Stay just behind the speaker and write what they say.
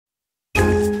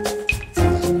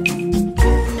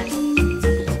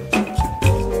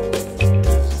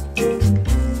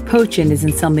Poitin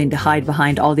isn't something to hide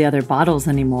behind all the other bottles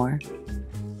anymore.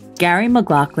 Gary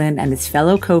McLoughlin and his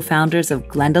fellow co-founders of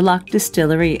Glendalough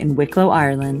Distillery in Wicklow,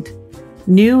 Ireland,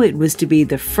 knew it was to be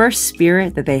the first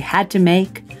spirit that they had to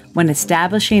make when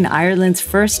establishing Ireland's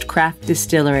first craft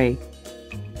distillery.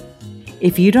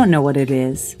 If you don't know what it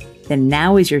is, then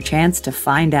now is your chance to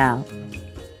find out.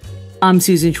 I'm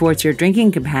Susan Schwartz, your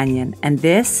drinking companion, and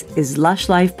this is Lush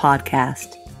Life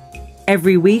Podcast.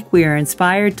 Every week we are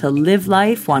inspired to live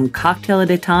life one cocktail at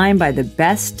a time by the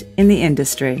best in the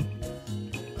industry.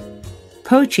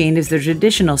 Poitin is the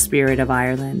traditional spirit of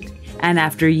Ireland, and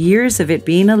after years of it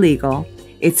being illegal,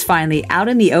 it's finally out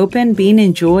in the open being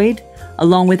enjoyed,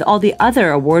 along with all the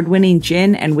other award-winning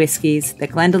gin and whiskies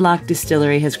that Glendalough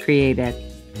Distillery has created.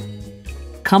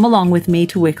 Come along with me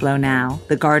to Wicklow now,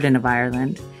 the Garden of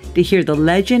Ireland, to hear the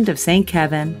legend of St.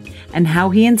 Kevin and how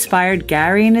he inspired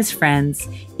Gary and his friends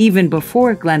even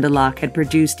before Glendalough had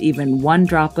produced even one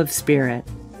drop of spirit.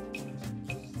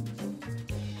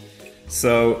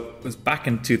 So it was back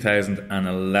in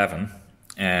 2011.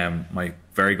 My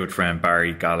very good friend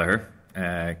Barry Gallagher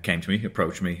came to me,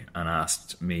 approached me and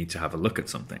asked me to have a look at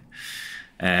something.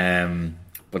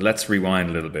 But let's rewind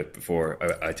a little bit before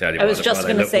I tell you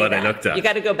what I looked at. You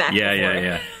got to go back.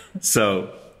 Yeah.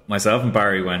 So myself and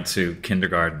Barry went to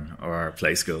kindergarten or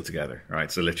play school together,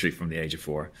 right? So literally from the age of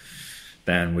 4.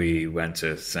 Then we went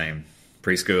to same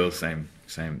preschool, same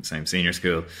senior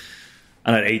school.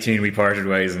 And at 18 we parted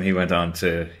ways, and he went on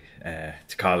to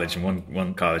college. And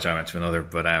one college, I went to another.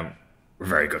 But we're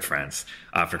very good friends.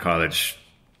 After college,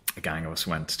 a gang of us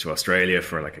went to Australia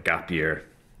for like a gap year.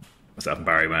 Myself and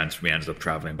Barry went. We ended up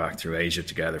traveling back through Asia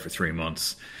together for 3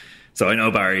 months. So I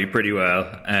know Barry pretty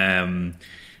well.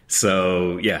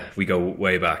 So yeah, we go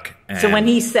way back. So when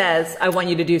he says, "I want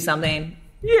you to do something,"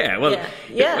 when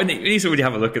he said, "Would you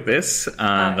have a look at this?"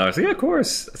 And I was like, "Yeah, of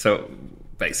course." So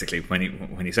basically, when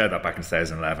he said that back in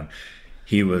 2011,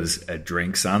 he was a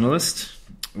drinks analyst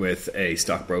with a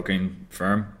stockbroking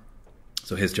firm.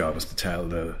 So his job was to tell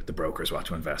the brokers what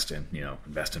to invest in. You know,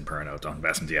 invest in Pernod, don't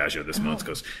invest in Diageo this month.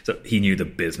 So he knew the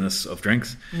business of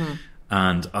drinks. Mm-hmm.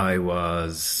 And I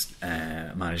was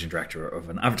managing director of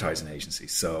an advertising agency.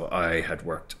 So I had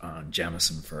worked on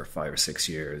Jameson for 5 or 6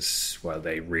 years while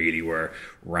they really were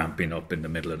ramping up in the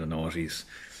middle of the noughties.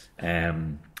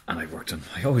 And I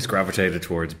always gravitated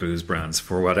towards booze brands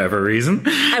for whatever reason.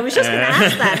 I was just going to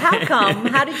ask that. How come?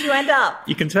 How did you end up?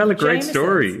 You can tell a great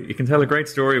story. You can tell a great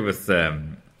story with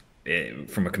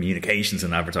from a communications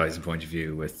and advertising point of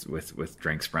view with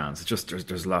drinks brands. It's just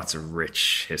there's lots of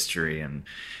rich history, and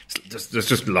there's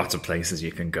just lots of places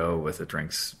you can go with a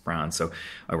drinks brand. So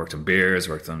I worked on beers,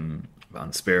 worked on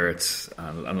spirits,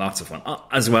 and lots of fun,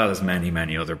 as well as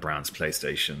many other brands,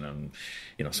 PlayStation, and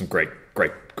some great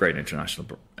international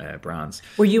brands.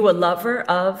 Were you a lover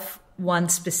of one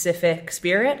specific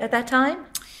spirit at that time?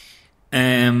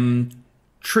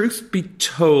 Truth be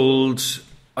told,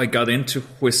 I got into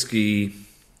whiskey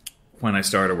when I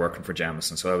started working for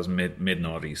Jameson, so I was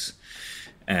mid-noughties.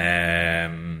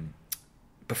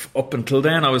 Up until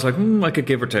then, I was like, I could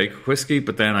give or take whiskey,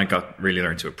 but then I really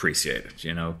learned to appreciate it,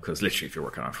 because literally if you're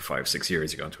working on it for 5 or 6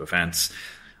 years, you go into events.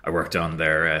 I worked on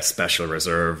their special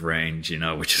reserve range,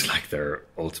 which is like their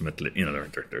ultimately,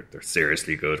 they're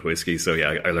seriously good whiskey. So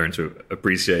yeah, I learned to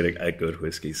appreciate a good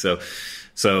whiskey. So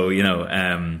I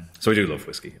do love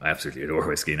whiskey. I absolutely adore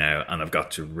whiskey now, and I've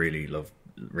got to really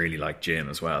like gin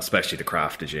as well, especially the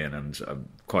craft of gin, and I'm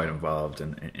quite involved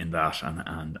in that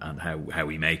and how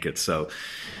we make it. So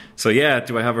yeah,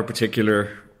 do I have a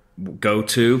particular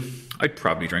go-to? I'd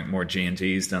probably drink more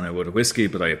G&Ts than I would a whiskey,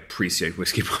 but I appreciate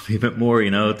whiskey probably a bit more,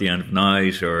 at the end of the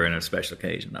night or in a special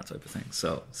occasion, that type of thing.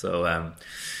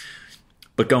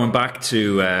 But going back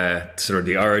to sort of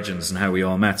the origins and how we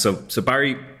all met. So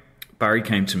Barry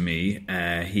came to me.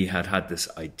 He had this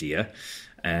idea.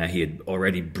 He had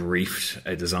already briefed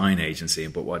a design agency,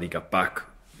 but what he got back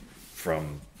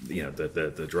from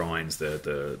the drawings,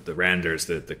 the renders,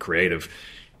 the creative,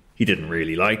 he didn't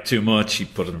really like too much. He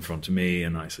put it in front of me,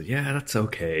 and I said, "Yeah, that's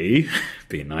okay,"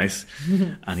 being nice.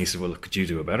 And he said, "Well, look, could you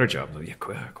do a better job?" I was like,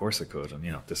 "Yeah, of course I could." And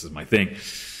this is my thing.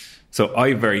 So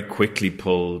I very quickly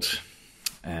pulled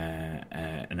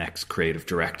an ex-creative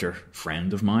director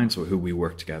friend of mine, so who we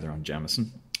worked together on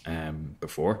Jameson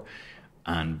before,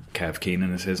 and Kev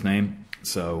Keenan is his name.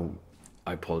 So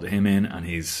I pulled him in, and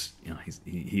he is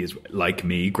like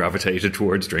me, gravitated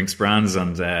towards drinks brands,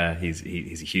 and he's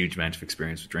a huge amount of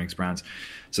experience with drinks brands.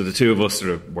 So the two of us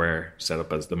sort of were set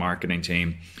up as the marketing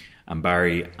team, and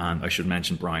Barry, and I should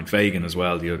mention Brian Fagan as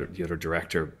well, the other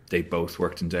director. They both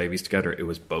worked in Davies together. It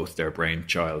was both their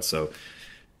brainchild. So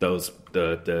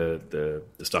the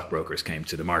stockbrokers came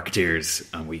to the marketeers,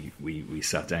 and we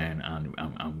sat down and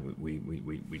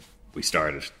we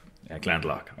started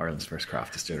Glendalough, Ireland's first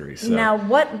craft distillery. So. Now you're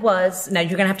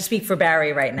going to have to speak for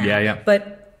Barry right now. Yeah.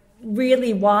 But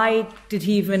really, why did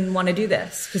he even want to do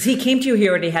this? Because he came to you, he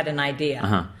already had an idea.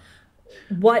 Uh-huh.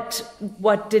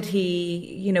 What did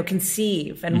he,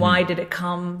 conceive, and why did it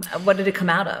come? What did it come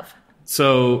out of?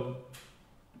 So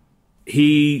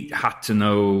he had to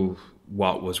know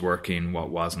what was working, what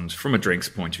wasn't, from a drinks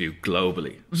point of view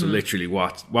globally. So literally,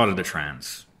 what are the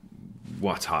trends?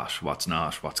 What's hot? What's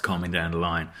not? What's coming down the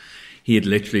line? He had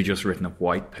literally just written a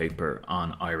white paper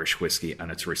on Irish whiskey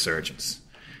and its resurgence,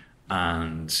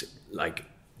 and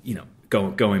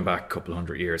going back a couple of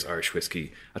hundred years, Irish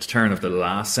whiskey, at the turn of the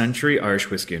last century, Irish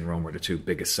whiskey and rum were the two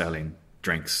biggest selling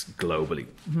drinks globally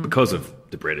because of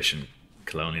the British and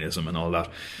colonialism and all that.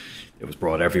 It was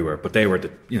brought everywhere, but they were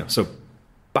so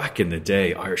back in the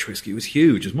day, Irish whiskey was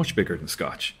huge. It was much bigger than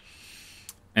Scotch.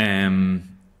 And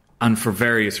for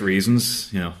various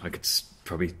reasons, I could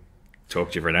probably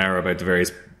talk to you for an hour about the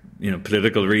various,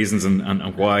 political reasons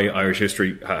and why Irish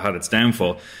history had its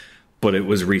downfall. But it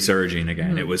was resurging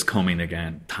again. It was coming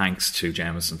again, thanks to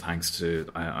Jameson, thanks to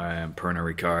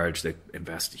Pernod Ricard. They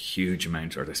invest a huge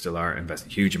amount, or they still are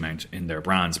investing a huge amount in their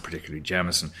brands, particularly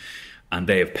Jameson. And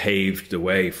they have paved the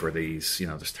way for these,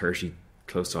 there's 30,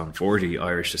 close on 40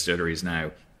 Irish distilleries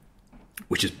now,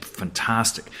 which is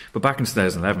fantastic. But back in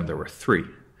 2011, there were three.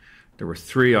 There were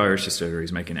three Irish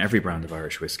distilleries making every brand of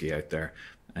Irish whiskey out there.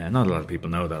 Not a lot of people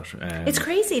know that. It's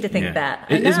crazy to think that.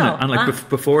 I know. Isn't it? And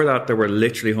before that, there were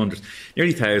literally hundreds,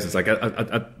 nearly thousands.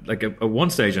 At one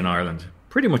stage in Ireland,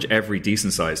 pretty much every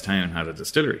decent sized town had a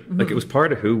distillery. It was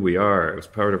part of who we are. It's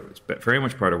very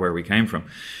much part of where we came from.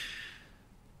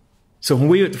 So when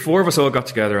the four of us all got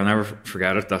together, I'll never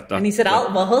forget it. And he said,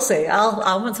 he'll say,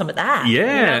 I'll want some of that.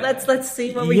 Yeah. Let's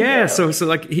see what we can do. So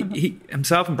he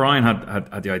himself and Brian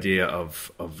had the idea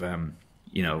of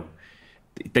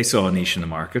they saw a niche in the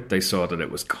market. They saw that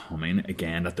it was coming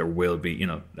again, that there will be,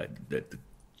 that the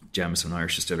Jameson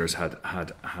Irish distillers had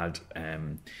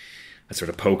sort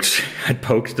of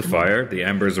poked the fire. The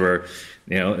embers were,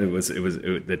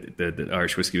 the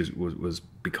Irish whiskey was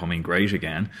becoming great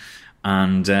again.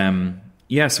 And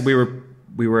so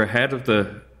we were ahead of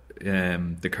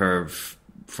the curve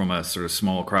from a sort of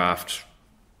small craft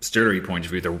distillery point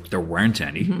of view. There weren't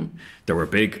any. There were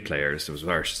big players. There was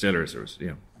Irish distillers. There was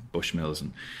Bushmills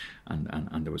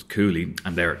and there was Cooley,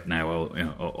 and they're now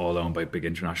all owned by big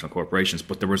international corporations.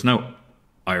 But there was no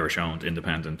Irish-owned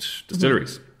independent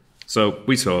distilleries. So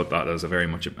we saw that as a very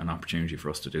much an opportunity for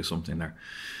us to do something there.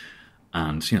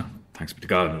 And thanks be to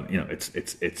God,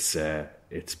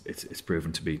 it's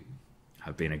proven to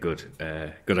have been a good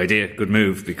idea, good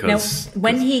move. Because now,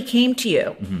 when he came to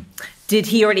you, did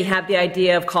he already have the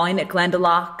idea of calling it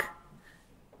Glendalough?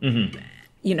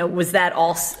 Was that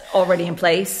all already in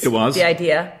place? It was. The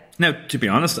idea? Now, to be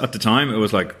honest, at the time, it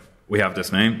was like, we have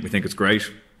this name, we think it's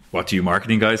great. What do you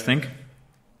marketing guys think?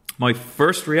 My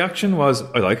first reaction was,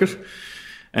 I like it.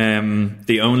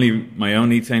 My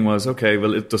only thing was, okay,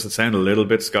 well, does it sound a little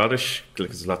bit Scottish?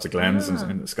 Because there's lots of Glens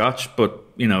in the Scotch. But,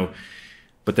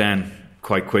 but then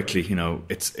quite quickly,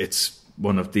 it's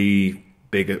one of the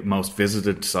most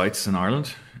visited sites in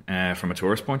Ireland. From a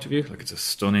tourist point of view, it's a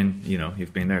stunning,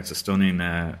 you've been there, it's a stunning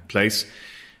place.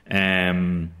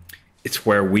 It's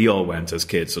where we all went as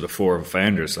kids. So the four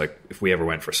founders, if we ever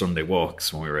went for Sunday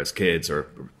walks when we were as kids, or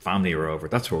family were over,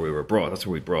 that's where we were brought. That's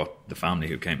where we brought the family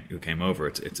who came over.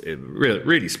 It's a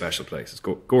really special place. It's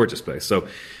a gorgeous place. So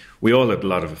we all had a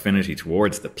lot of affinity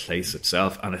towards the place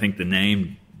itself, and I think the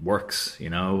name works,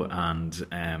 and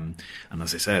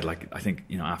as I said, I think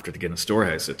after the Guinness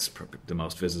Storehouse, it's probably the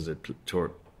most visited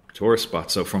tourist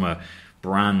spot. So from a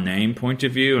brand name point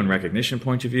of view and recognition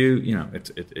point of view,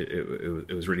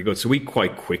 it was really good. So we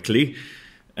quite quickly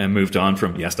moved on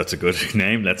from, yes, that's a good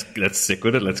name, let's stick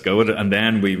with it, let's go with it. And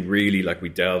then we really we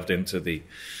delved into the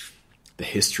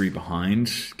history behind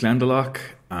Glendalough,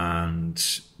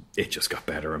 and it just got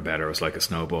better and better. It was like a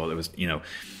snowball. It was,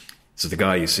 so the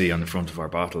guy you see on the front of our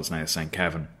bottles now, St.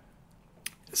 Kevin,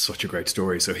 it's such a great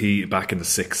story. So he, back in the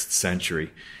 6th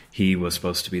century, he was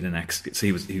supposed to be the next. So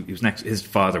he was next. His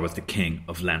father was the king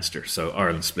of Leinster. So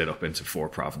Ireland split up into 4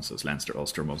 provinces: Leinster,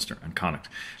 Ulster, Munster, and Connacht.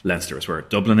 Leinster is where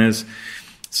Dublin is.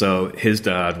 So his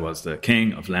dad was the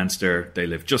king of Leinster. They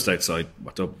lived just outside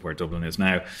where Dublin is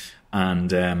now,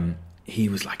 and he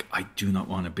was like, "I do not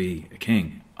want to be a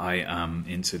king. I am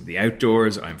into the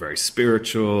outdoors. I'm very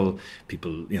spiritual.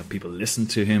 People listen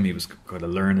to him. He was quite a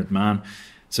learned man."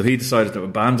 So he decided to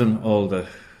abandon all the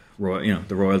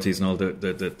the royalties and all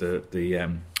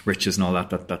the riches and all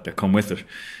that come with it.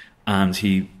 And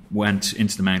he went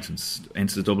into the mountains,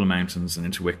 into the Dublin Mountains and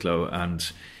into Wicklow,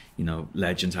 and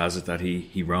legend has it that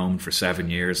he roamed for 7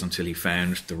 years until he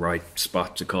found the right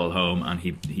spot to call home, and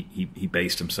he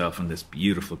based himself in this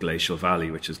beautiful glacial valley,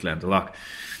 which is Glendalough.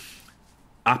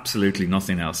 Absolutely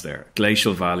nothing else there.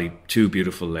 Glacial valley, 2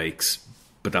 beautiful lakes,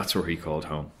 but that's where he called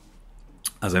home.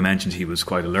 As I mentioned, he was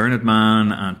quite a learned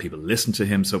man, and people listened to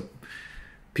him, so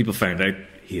people found out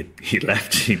he'd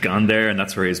left, he'd gone there, and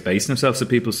that's where he was basing himself. So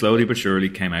people slowly but surely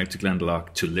came out to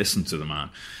Glendalough to listen to the man,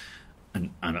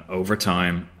 and over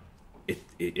time,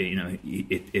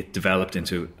 it developed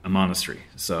into a monastery.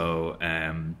 So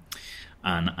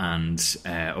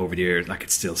over the years, like, it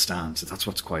still stands. So that's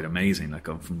what's quite amazing. Like,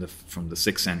 from the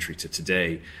 6th century to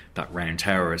today, that round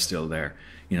tower is still there.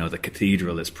 The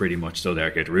cathedral is pretty much still there.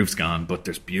 Okay, the roof's gone, but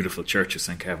there's beautiful churches.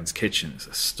 St. Kevin's Kitchen is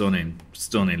a stunning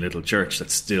little church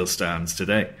that still stands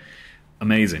today.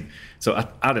 Amazing. So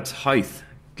at its height,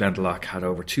 Glendalough had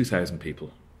over 2,000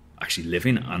 people actually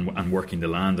living and working the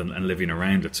land and living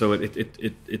around it. So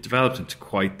it developed into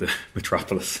quite the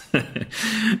metropolis.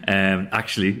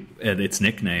 Actually, its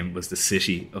nickname was the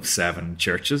City of 7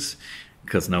 Churches,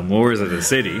 because no more is it a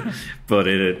city. But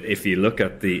if you look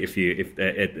at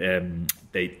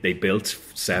they built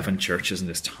 7 churches in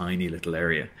this tiny little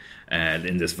area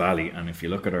in this valley, and if you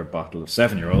look at our bottle of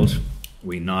 7-year-old,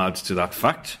 we nod to that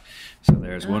fact. So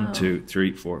there's 1, 2,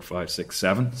 3, 4, 5, 6,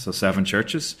 7. So 7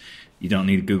 churches. You don't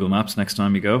need Google Maps next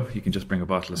time you go. You can just bring a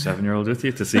bottle of 7-year-old with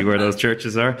you to see where those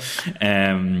churches are.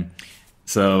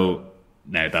 So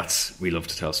now we love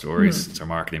to tell stories. It's our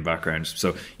marketing background.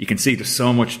 So you can see there's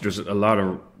a lot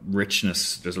of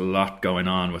richness. There's a lot going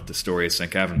on with the story of St.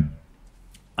 Kevin.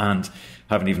 And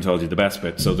haven't even told you the best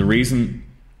bit. So the reason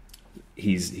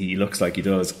he looks like he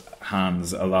does,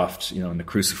 hands aloft, in the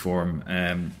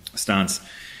cruciform stance,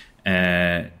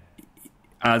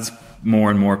 as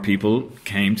more and more people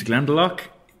came to Glendalough,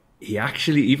 he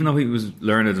actually, even though he was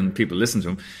learned and people listened to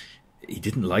him, he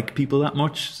didn't like people that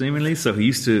much, seemingly. So he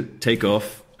used to take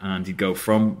off and he'd go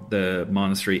from the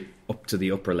monastery up to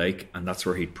the upper lake, and that's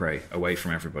where he'd pray, away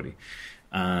from everybody.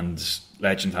 And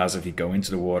legend has it, he'd go into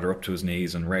the water up to his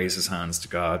knees and raise his hands to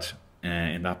God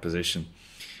in that position.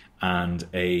 And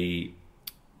a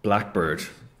blackbird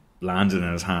landed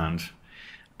in his hand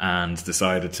and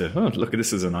decided to, look,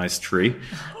 this is a nice tree,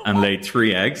 and laid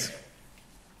 3 eggs.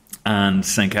 And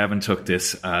St. Kevin took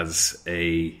this as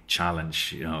a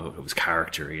challenge, it was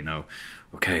character,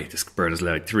 okay, this bird has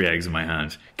laid 3 eggs in my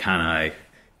hand. Can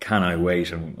I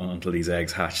wait until these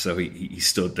eggs hatch? So he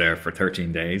stood there for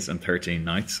 13 days and 13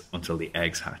 nights until the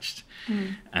eggs hatched.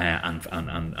 And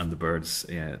the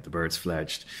birds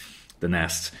fledged the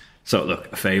nest. So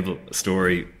look, a fable, a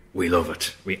story. We love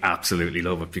it. We absolutely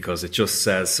love it, because it just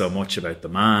says so much about the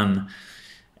man,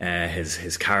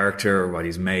 his character, what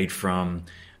he's made from.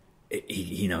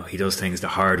 He does things the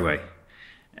hard way,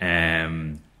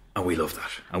 and we love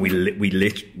that. And we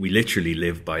literally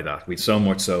live by that. We so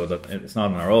much so that it's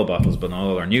not in our old bottles, but in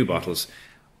all our new bottles,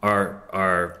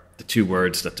 are the 2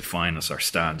 words that define us, are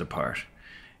stand apart.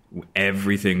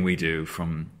 Everything we do,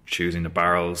 from choosing the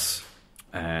barrels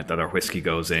that our whiskey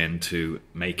goes in, to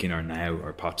making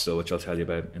our pot still, which I'll tell you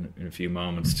about in a few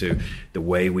moments, to the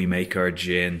way we make our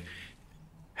gin,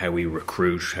 how we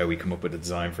recruit, how we come up with a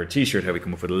design for a t-shirt, how we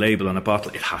come up with a label on a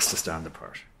bottle. It has to stand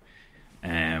apart.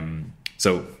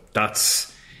 So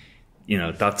that's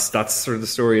sort of the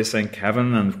story of St.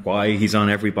 Kevin and why he's on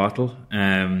every bottle.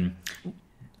 Great.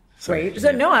 So I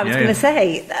was going to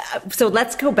say, so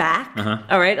let's go back,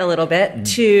 all right, a little bit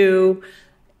to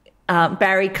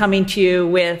Barry coming to you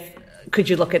with, could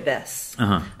you look at this?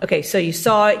 Okay, so you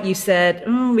saw it, you said,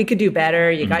 we could do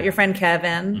better. You got your friend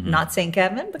Kevin, not St.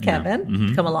 Kevin, but Kevin,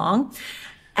 to come along.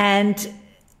 And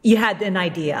you had an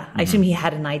idea. I assume he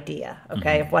had an idea,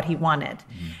 of what he wanted.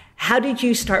 How did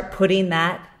you start putting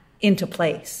that into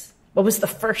place? What was the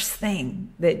first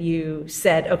thing that you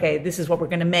said, okay, this is what we're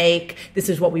going to make, this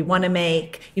is what we want to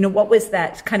make? What was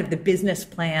that kind of the business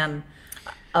plan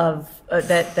of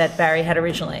that Barry had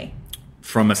originally?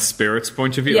 From a spirits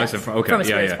point of view? Yes, from a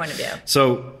spirits point of view.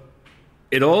 So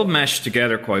it all meshed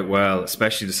together quite well,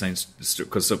 especially the Saint,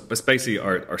 because it's basically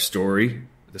our story,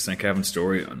 the St. Kevin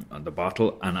story on the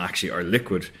bottle, and actually our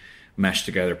liquid meshed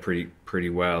together pretty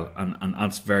well, and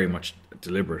that's very much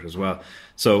deliberate as well.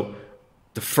 So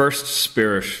the first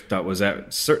spirit that was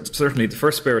out, certainly the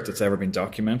first spirit that's ever been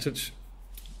documented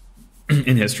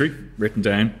in history, written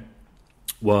down,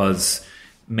 was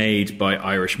made by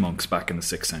Irish monks back in the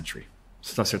 6th century.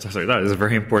 So that is a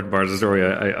very important part of the story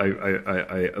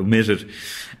I omitted.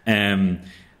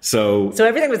 So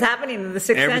everything was happening in the 6th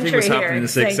century. Everything was happening in the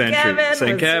 6th century.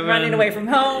 St. Kevin running away from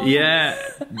home. Yeah,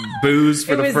 booze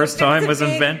for the first time was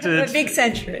invented. A big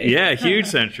century. Yeah, huge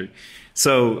century.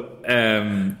 So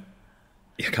I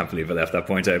can't believe I left that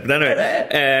point out. But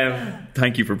anyway,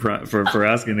 thank you for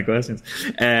asking the questions.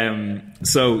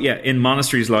 So yeah, in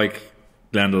monasteries like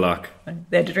Glendalough,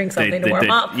 they had to drink something to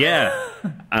warm up. Yeah,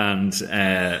 and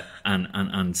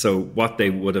so what they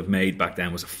would have made back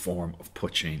then was a form of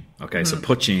poitin. Okay, so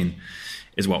poitin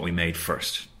is what we made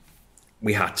first.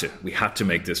 We had to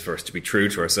make this first to be true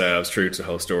to ourselves, true to the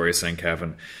whole story of St.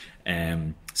 Kevin.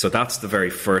 So that's the very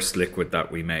first liquid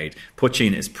that we made.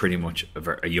 Poitin is pretty much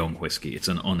a young whiskey. It's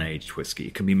an unaged whiskey.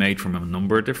 It can be made from a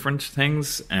number of different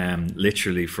things,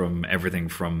 literally from everything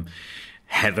from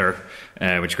heather,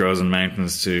 which grows in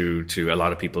mountains, to a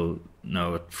lot of people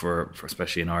know it for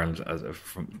especially in Ireland,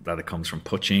 that it comes from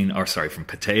from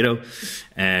potato,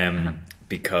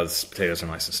 because potatoes are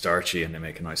nice and starchy and they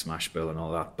make a nice mash bill and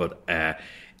all that. But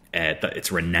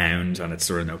it's renowned and it's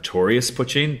sort of notorious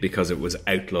poitin because it was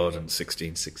outlawed in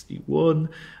 1661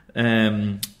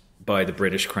 by the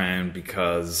British Crown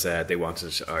because they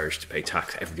wanted Irish to pay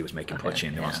tax. Everybody was making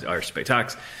poitin. They wanted the Irish to pay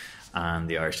tax, and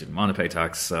the Irish didn't want to pay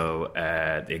tax, so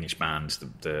the English banned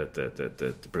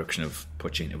the production of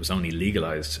poitin. It was only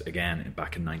legalised again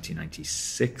back in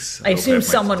 1996. I assume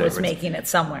someone was making it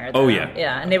somewhere, though. Oh yeah,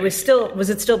 yeah, and it was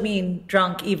still being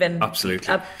drunk even absolutely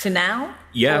up to now?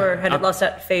 Yeah, or had it lost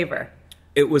that favour?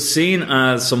 It was seen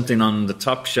as something on the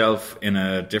top shelf in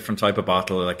a different type of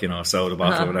bottle, like, a soda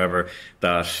bottle or whatever,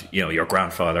 that, your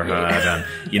grandfather had. And,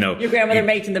 your grandmother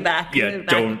made in the back. Yeah,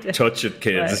 don't touch it,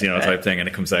 kids, right. type thing. And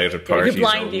it comes out at parties or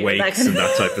wakes and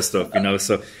that type of stuff,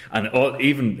 So, and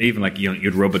even like,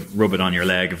 you'd rub it on your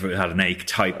leg if it had an ache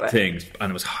type thing. And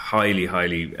it was highly,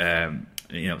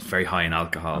 very high in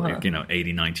alcohol,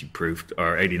 80, 90 proof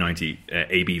or 80, 90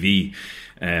 ABV.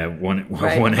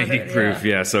 180 proof,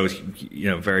 yeah. So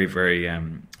very, very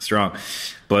strong.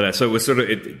 But so it was sort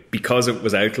of because it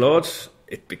was outlawed,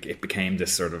 it became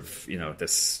this sort of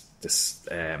this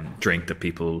drink that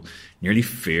people nearly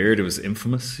feared. It was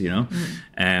infamous,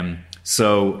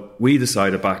 So we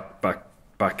decided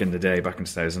back in the day, back in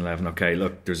 2011. Okay,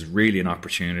 look, there's really an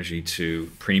opportunity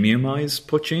to premiumize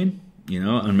poitin,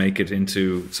 and make it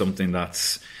into something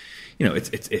that's.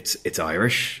 It's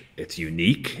Irish, it's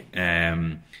unique.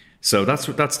 So that's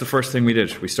the first thing we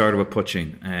did. We started with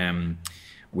poitin.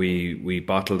 We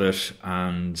bottled it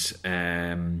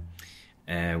and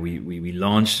we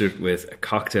launched it with a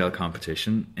cocktail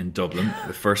competition in Dublin,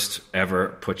 the first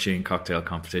ever poitin cocktail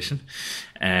competition.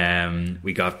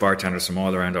 We got bartenders from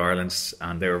all around Ireland,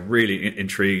 and they were really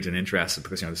intrigued and interested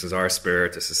because this is our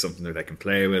spirit. This is something that they can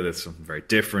play with. It's something very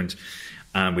different.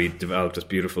 And we developed this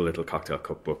beautiful little cocktail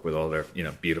cookbook with all their,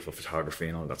 beautiful photography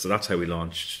and all that. So that's how we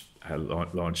launched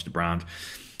the brand.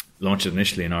 Launched it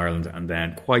initially in Ireland, and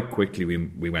then quite quickly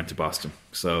we went to Boston.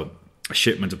 So a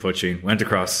shipment of poitin went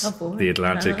across the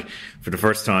Atlantic for the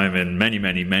first time in many,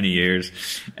 many, many years.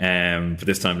 But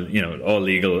this time, all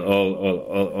legal,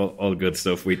 all good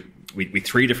stuff. We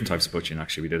 3 different types of poitin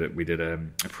actually. We did a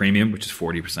premium, which is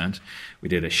 40%. We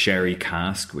did a sherry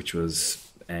cask, which was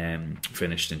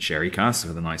finished in sherry cask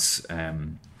with a nice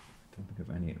don't think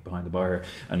of any behind the bar,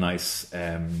 a nice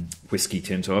whiskey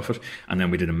tint off it, and then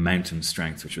we did a mountain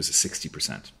strength, which was a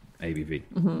 60% ABV.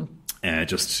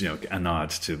 Just a nod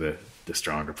to the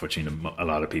stronger poitin a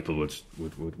lot of people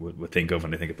would think of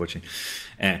when they think of poitin.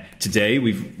 Today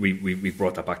we've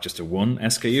brought that back just to one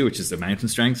SKU, which is the mountain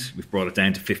strength. We've brought it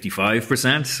down to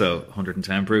 55%, so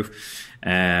 110 proof.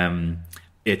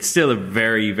 It's still a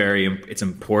very, very it's an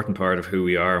important part of who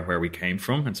we are and where we came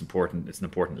from. It's an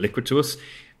important liquid to us.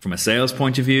 From a sales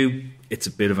point of view, it's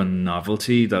a bit of a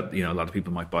novelty that a lot of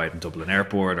people might buy it in Dublin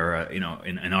Airport or in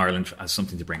Ireland as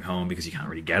something to bring home because you can't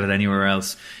really get it anywhere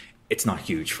else. It's not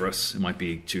huge for us. It might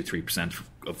be 2-3%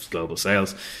 of global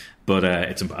sales, but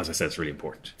it's, as I said, it's really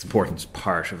important. It's an important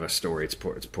part of our story. It's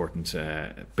important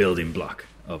building block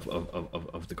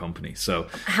of the company. So,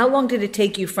 how long did it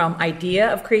take you from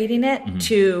idea of creating it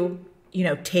to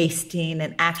tasting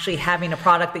and actually having a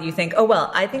product that you think, oh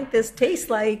well, I think this tastes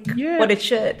like what it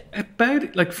should?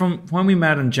 About from when we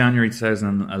met in January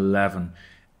 2011.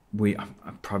 I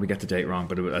probably get the date wrong,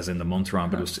 but as in the month wrong,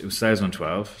 but it was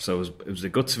 2012. So it was the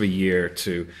guts of a year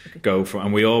to go from,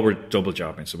 and we all were double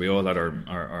jobbing. So we all had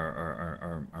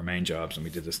our main jobs, and we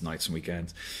did this nights and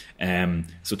weekends.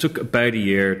 So it took about a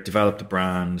year, developed the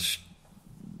brand,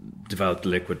 developed the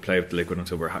liquid, play with the liquid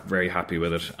until we're very happy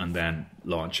with it, and then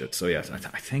launch it. So yes, I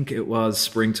think it was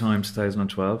springtime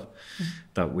 2012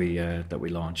 that we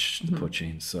launched the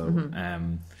poitin. So.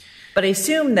 But I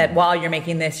assume that while you're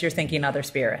making this, you're thinking other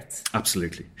spirits.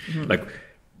 Absolutely. Like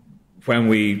when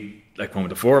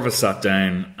the four of us sat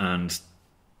down and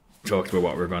talked about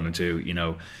what we were going to do, you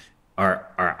know,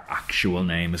 our actual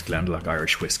name is Glendalough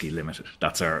Irish Whiskey Limited.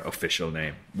 That's our official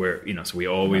name. So we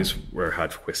always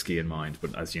had whiskey in mind,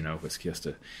 but as you know, whiskey has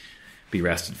to be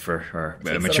rested for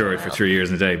matured for 3 years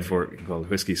and a day before you can call it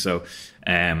whiskey. So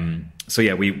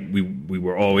we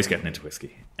were always getting into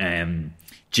whiskey.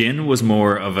 Gin was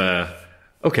more of a,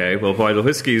 okay, well, while the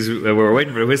whiskies, we're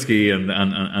waiting for the whiskey and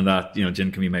that, you know,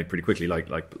 gin can be made pretty quickly, like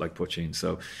Poitin.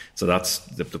 So that's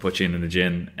the Poitin and the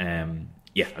gin.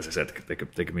 As I said, they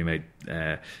can be made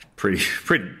pretty.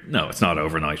 No, it's not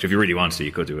overnight. If you really want to,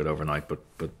 you could do it overnight, but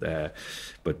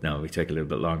no, we take a little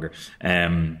bit longer.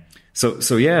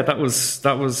 That was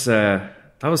sort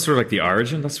of like the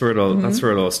origin. That's where it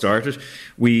all started.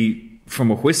 We,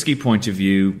 from a whiskey point of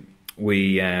view,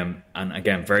 we and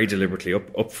again very deliberately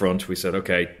up front, we said,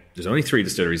 okay, there's only 3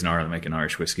 distilleries in Ireland making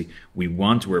Irish whiskey.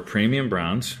 We're a premium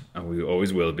brand, and we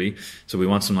always will be. So we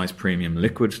want some nice premium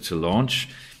liquid to launch.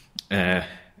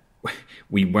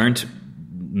 We weren't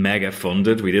mega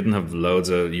funded. We didn't have loads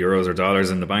of euros or dollars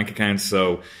in the bank account,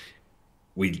 so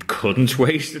we couldn't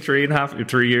wait the 3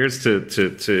 years to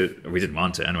we didn't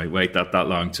want to anyway, wait that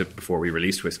long before we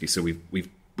released whiskey. So we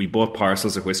bought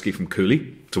parcels of whiskey from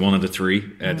Cooley to one of the 3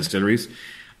 distilleries,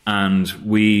 and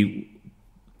we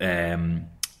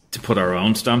to put our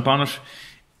own stamp on it.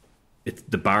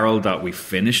 The barrel that we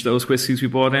finished those whiskies we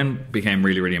bought in became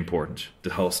really, really important.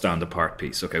 The whole stand apart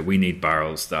piece. Okay, we need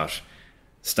barrels that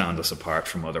stand us apart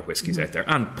from other whiskies out there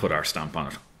and put our stamp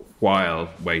on it while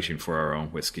waiting for our own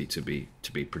whiskey to be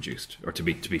produced or to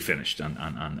be finished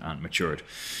and matured.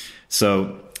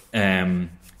 So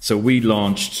we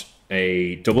launched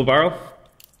a double barrel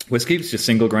whiskey. It's just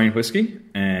single grain whiskey,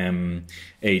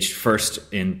 aged first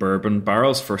in bourbon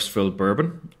barrels, first filled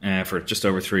bourbon for just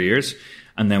over 3 years.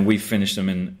 And then we finished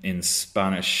them in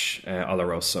Spanish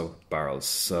Oloroso barrels,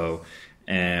 so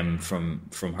from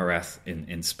Jerez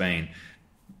in Spain.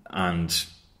 And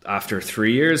after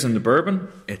 3 years in the bourbon,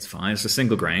 it's fine. It's a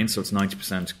single grain, so it's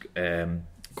 90%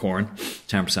 corn,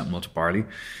 10% malted barley.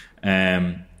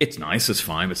 It's nice, it's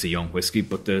fine. It's a young whiskey,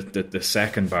 but the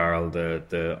second barrel,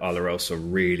 the Oloroso,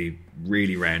 really,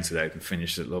 really rounds it out and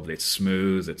finishes it lovely. It's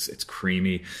smooth, it's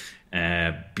creamy,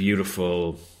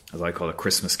 beautiful, as I call it,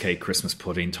 Christmas cake, Christmas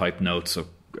pudding type notes of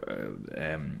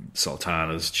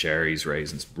sultanas, cherries,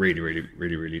 raisins, really, really,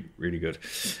 really, really, really good,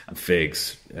 and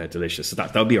figs, delicious. So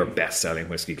that'll be our best selling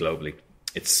whiskey globally.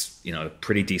 It's, you know, a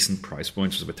pretty decent price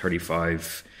point. It's about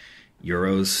 €35,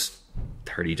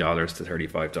 $30 to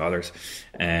 $35.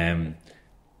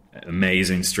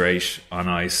 Amazing straight on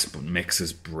ice, but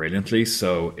mixes brilliantly.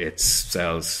 So it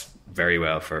sells very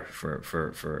well for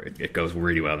it goes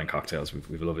really well in cocktails.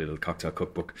 We've a lovely little cocktail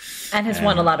cookbook, and has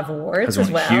won a lot of awards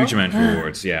as well. A huge amount of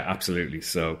awards, yeah, absolutely.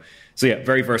 So yeah,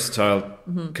 very versatile.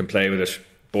 Can play with it.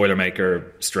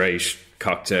 Boilermaker, straight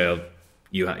cocktail.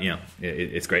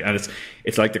 It's great, and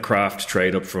it's like the craft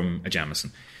trade up from a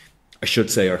Jameson. I should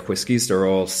say our whiskies, they're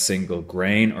all single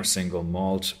grain or single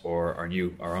malt, or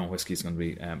our own whiskey is going to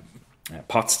be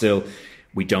pot still.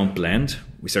 We don't blend.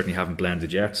 We certainly haven't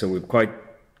blended yet, so we're quite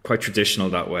traditional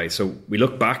that way. So we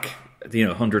look back,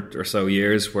 100 or so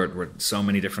years where so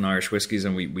many different Irish whiskies,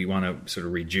 and we want to sort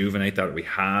of rejuvenate that we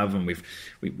have, and we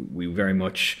very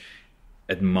much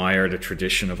admire the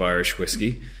tradition of Irish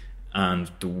whiskey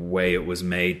and the way it was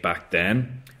made back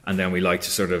then, and then we like to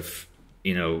sort of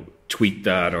tweak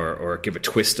that or give a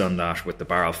twist on that with the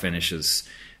barrel finishes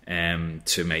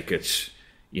to make it,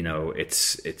 we're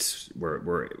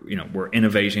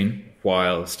innovating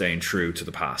while staying true to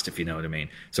the past, if you know what I mean.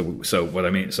 So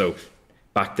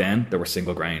back then there were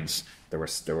single grains, there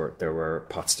were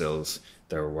pot stills,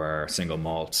 there were single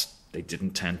malts. They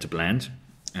didn't tend to blend,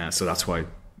 so that's why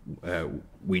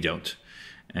we don't.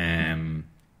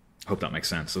 Hope that makes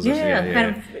sense.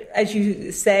 Kind of, as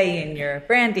you say in your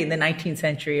branding, the 19th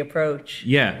century approach.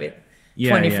 With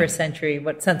 21st century,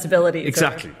 what sensibilities?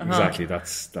 Exactly.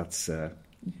 That's.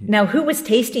 Now, who was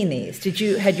tasting these?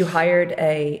 Had you hired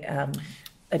a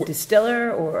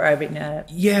distiller, or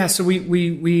So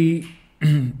we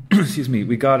excuse me.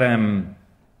 We got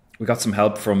some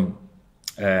help from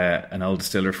an old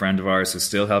distiller friend of ours who's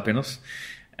still helping us.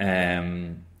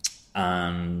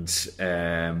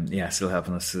 Still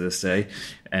helping us to this day.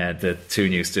 The two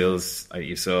new stills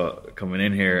you saw coming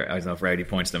in here, I don't know if Rowdy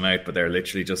points them out, but they're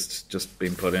literally just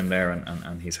being put in there,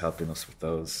 and he's helping us with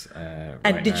those.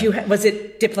 And did you? Was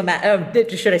it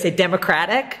should I say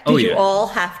democratic? Did you all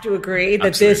have to agree that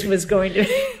Absolutely. this was going to?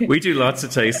 We do lots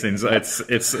of tastings.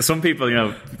 It's some people,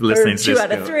 listening to 2 this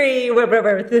out of 3,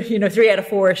 whatever, 3 out of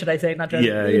 4, should I say? Not just,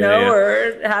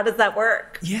 or how does that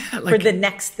work? Yeah, for the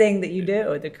next thing that you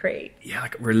do, the crate. Yeah,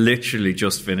 we're literally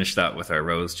just finished that with our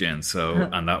rose gin,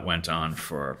 and that went on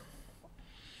for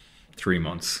 3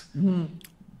 months. Mm-hmm.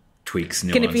 Tweaks,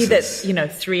 nuances. Can it be that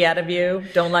 3 out of you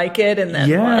don't like it, and then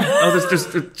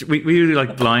we do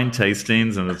like blind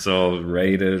tastings, and it's all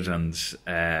rated, and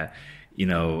and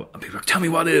people are like, tell me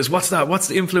what it is, what's that, what's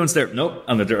the influence there? Nope,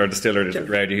 and our distiller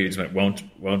Rowdy Hughes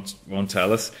won't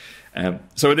tell us.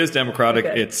 So it is democratic.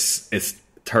 Okay. It's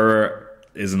thorough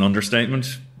is an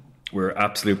understatement. We're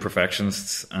absolute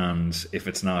perfectionists, and if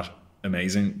it's not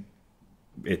amazing,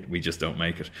 we just don't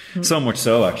make it. Mm-hmm. So much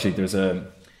so, actually,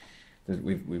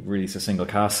 we've released a single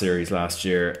cask series last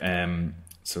year.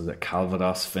 So the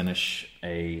Calvados finish,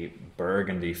 a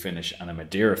Burgundy finish, and a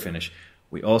Madeira finish.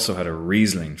 We also had a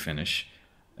Riesling finish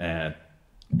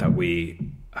that we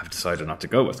have decided not to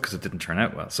go with because it didn't turn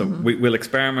out well. So we'll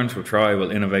experiment, we'll try,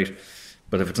 we'll innovate,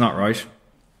 but if it's not right,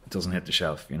 it doesn't hit the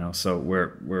shelf. So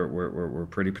we're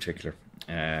pretty particular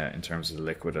in terms of the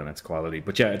liquid and its quality.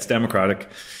 But yeah, it's democratic.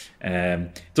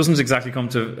 Doesn't exactly come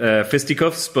to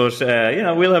fisticuffs, but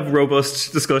we'll have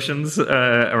robust discussions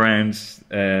around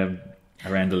the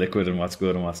liquid and what's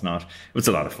good and what's not. It's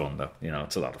a lot of fun, though.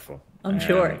 It's a lot of fun. I'm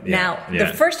sure.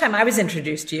 The first time I was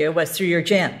introduced to you was through your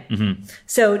gin. Mm-hmm.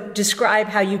 So describe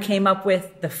how you came up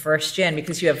with the first gin,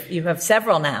 because you have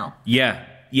several now. Yeah.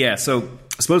 So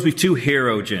I suppose we've 2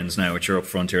 hero gins now, which are up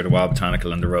front here, the Wild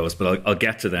Botanical and the Rose, but I'll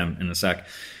get to them in a sec.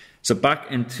 So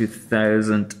back in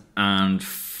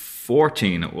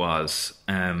 2014 it was,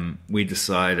 we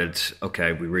decided,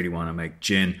 okay, we really want to make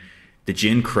gin. The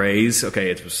gin craze, okay,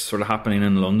 it was sort of happening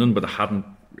in London, but it hadn't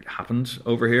happened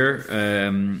over here.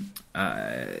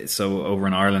 So over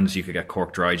in Ireland, you could get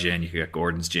Cork Dry Gin, you could get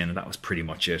Gordon's Gin, and that was pretty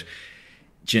much it.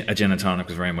 A gin and tonic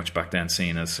was very much back then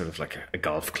seen as sort of like a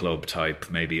golf club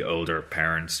type, maybe older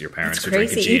parents, your parents were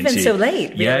drinking G&T. Even so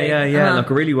late. Really. Yeah.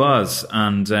 Look, it really was.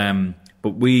 And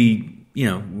but we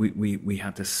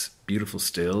had this beautiful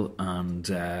still, and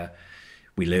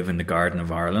we live in the Garden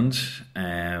of Ireland,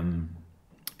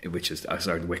 which is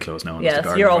Wicklow is known as the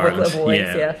Garden you're of all Ireland. Wicklow boys,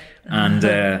 yeah.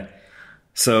 And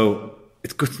so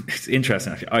it's good. It's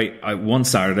interesting actually. I one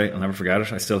Saturday, I'll never forget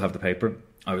it. I still have the paper.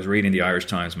 I was reading the Irish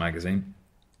Times magazine.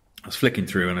 I was flicking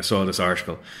through and I saw this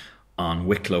article on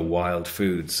Wicklow Wild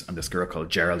Foods and this girl called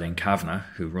Geraldine Kavanagh,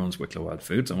 who runs Wicklow Wild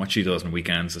Foods. And what she does on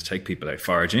weekends is take people out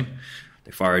foraging.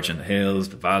 They forage in the hills,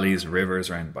 the valleys, the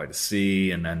rivers around by the sea,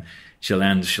 and then she'll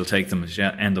take them,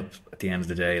 she'll end up at the end of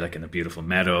the day like in a beautiful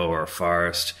meadow or a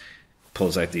forest,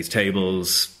 pulls out these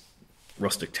tables,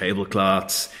 rustic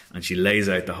tablecloths, and she lays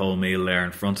out the whole meal there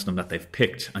in front of them that they've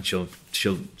picked, and she'll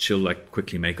like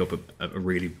quickly make up a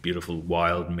really beautiful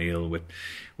wild meal with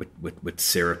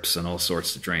syrups and all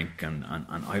sorts to drink. And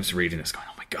I was reading this going,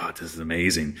 oh my God, this is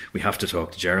amazing. We have to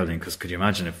talk to Geraldine, because could you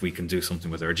imagine if we can do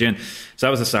something with our gin? So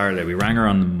that was a Saturday. We rang her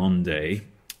on the Monday,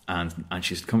 and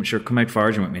she said, come out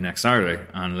foraging with me next Saturday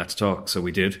and let's talk. So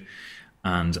we did,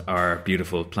 and our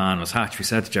beautiful plan was hatched. We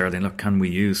said to Geraldine, look, can we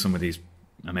use some of these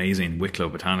amazing Wicklow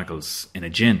botanicals in a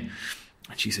gin?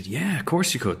 And she said, yeah, of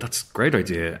course you could. That's a great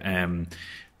idea.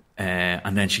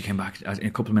 And then she came back in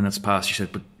a couple of minutes past. She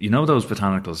said, but those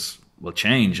botanicals will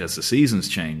change as the seasons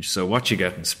change. So what you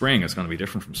get in spring is going to be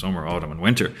different from summer, autumn and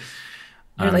winter.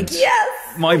 You're like,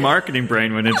 yes! My marketing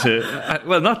brain went into,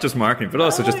 well, not just marketing, but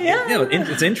also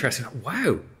it's interesting.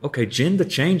 Wow. Okay, gin that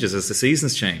changes as the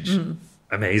seasons change. Mm.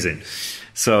 Amazing.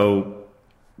 So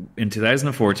in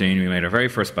 2014, we made our very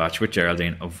first batch with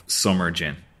Geraldine of summer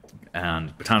gin,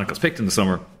 and botanicals picked in the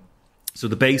summer. So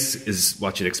the base is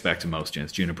what you'd expect in most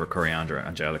gins: juniper, coriander,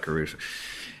 angelica root.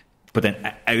 But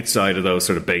then outside of those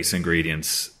sort of base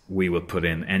ingredients, we will put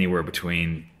in anywhere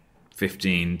between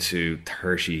 15 to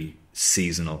 30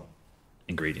 seasonal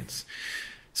ingredients.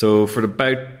 So for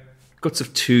about guts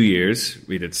of 2 years,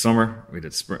 we did summer, we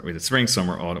did spring,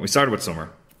 summer, autumn. We started with summer.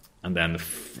 And then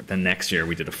the next year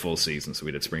we did a full season. So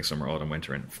we did spring, summer, autumn,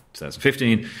 winter in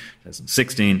 2015,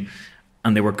 2016.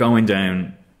 And they were going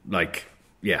down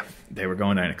they were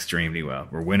going down extremely well.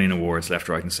 We're winning awards left,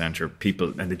 right and centre.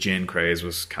 People, and the gin craze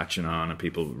was catching on, and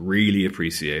people really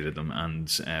appreciated them.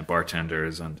 And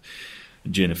bartenders and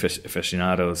gin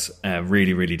aficionados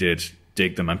really, really did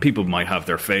dig them. And people might have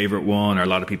their favourite one, or a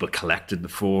lot of people collected the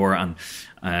 4 and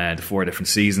the 4 different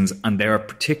seasons, and they are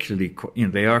particularly,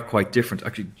 they are quite different.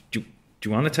 Actually, do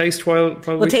you want to taste while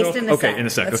we'll taste talk? in a sec. In a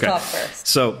sec. Let's talk first.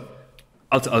 So,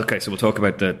 so we'll talk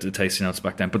about the tasting notes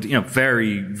back then. But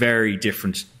very, very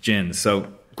different gins. So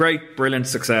great, brilliant,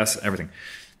 success, everything.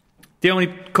 The only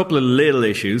couple of little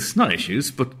issues, not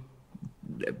issues, but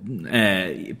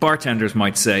bartenders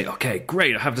might say, okay,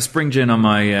 great, I have the spring gin on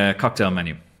my cocktail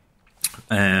menu.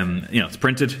 It's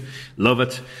printed, love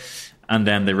it. And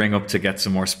then they ring up to get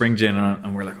some more spring gin,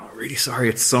 and we're like, oh, really sorry,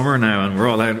 it's summer now, and we're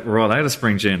all out of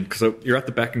spring gin. So you're at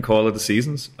the beck and call of the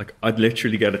seasons. Like, I'd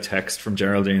literally get a text from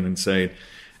Geraldine and say,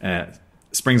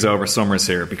 spring's over, summer's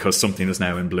here, because something is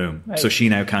now in bloom. Right. So she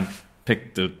now can't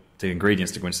pick the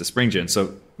ingredients to go into the spring gin,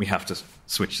 so we have to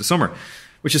switch to summer,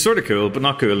 which is sort of cool, but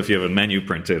not cool if you have a menu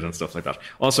printed and stuff like that.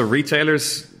 Also,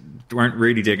 retailers weren't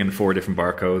really digging the 4 different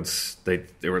barcodes.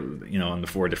 They were, on the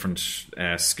 4 different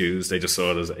SKUs. They just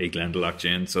saw it as a Glendalough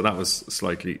gin, so that was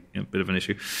slightly a bit of an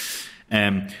issue.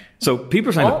 So people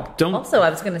are saying, don't. Also, I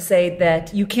was going to say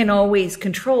that you can always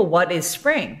control what is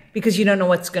spring, because you don't know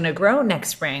what's going to grow next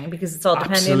spring, because it's all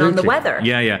depending on the weather.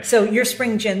 Yeah. So your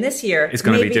spring gin this year is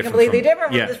going to be completely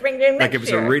different from the spring gin next year. Like if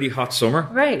it's a really hot summer,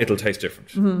 right, it'll taste different.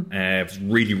 Mm-hmm. If it's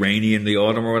really rainy in the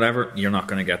autumn or whatever, you're not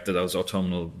going to get those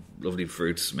autumnal lovely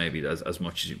fruits maybe as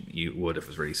much as you would if it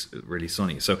was really, really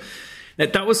sunny. So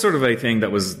that was sort of a thing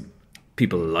that was,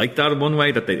 people liked that in one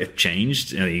way, that it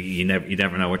changed. You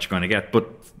never know what you're going to get. But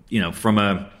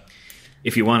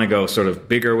if you want to go sort of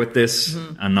bigger with this,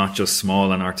 mm-hmm, and not just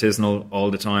small and artisanal all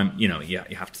the time, you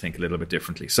have to think a little bit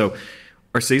differently. So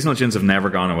our seasonal gins have never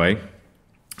gone away.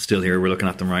 Still here, we're looking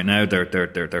at them right now.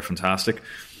 They're fantastic.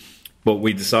 But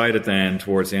we decided then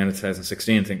towards the end of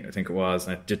 2016, I think it was,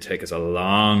 and it did take us a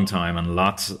long time and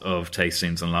lots of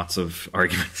tastings and lots of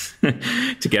arguments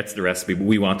to get to the recipe. But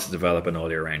we want to develop an all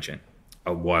year round gin,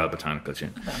 a wild botanical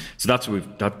gin. Okay. So that's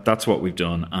what we've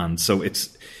done. And so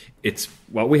it's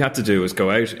what we had to do is go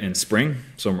out in spring,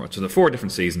 summer, to the 4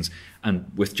 different seasons,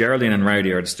 and with Geraldine and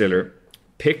Rowdy, our distiller,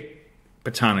 pick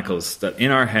botanicals that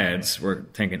in our heads we're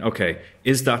thinking, okay,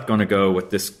 is that going to go with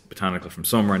this botanical from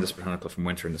summer and this botanical from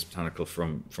winter and this botanical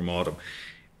from autumn?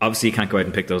 Obviously you can't go out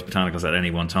and pick those botanicals at any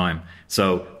one time.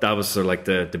 So that was sort of like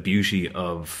the beauty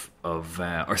of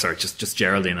just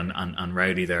Geraldine and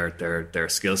Rowdy, their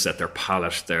skill set, their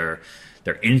palate, their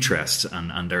interest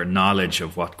and their knowledge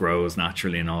of what grows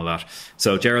naturally and all that.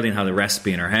 So Geraldine had a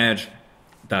recipe in her head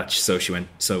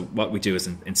so what we do is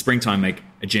in springtime make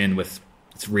a gin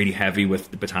it's really heavy with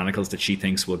the botanicals that she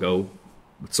thinks will go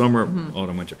with summer, mm-hmm,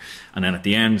 autumn, winter. And then at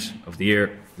the end of the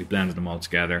year, we blended them all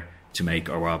together to make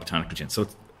our wild botanical gin. So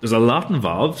there's a lot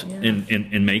involved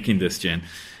in making this gin.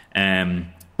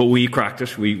 But we cracked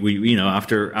it. We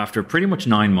after pretty much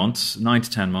 9 to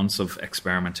 10 months of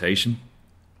experimentation,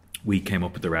 we came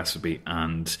up with the recipe,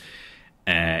 and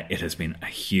it has been a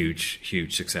huge,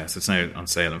 huge success. It's now on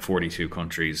sale in 42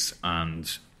 countries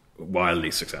and wildly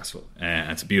successful.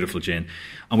 It's a beautiful gin.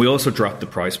 And we also dropped the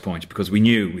price point because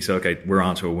we said, okay, we're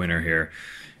onto a winner here.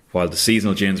 While the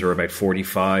seasonal gins are about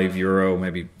 €45,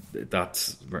 maybe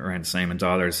that's around the same in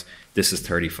dollars, this is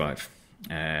 35.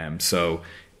 So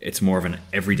it's more of an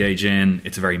everyday gin.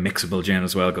 It's a very mixable gin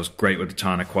as well. It goes great with the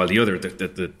tonic. While the other,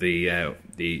 the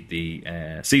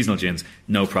seasonal gins,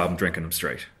 no problem drinking them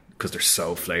straight because they're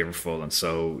so flavorful and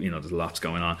so, there's lots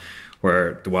going on.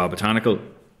 Where the wild botanical,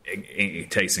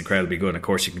 it tastes incredibly good. Of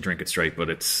course, you can drink it straight, but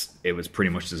it was pretty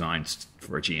much designed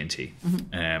for a G&T.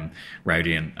 Mm-hmm.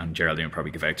 Rowdy and Geraldine will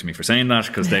probably give out to me for saying that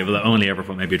because they will only ever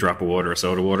put maybe a drop of water or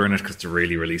soda water in it because to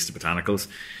really release the botanicals.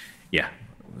 Yeah,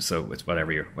 so it's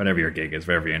whatever your gig is,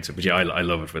 whatever you're into. But yeah, I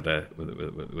love it with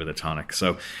a tonic.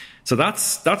 So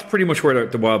that's pretty much where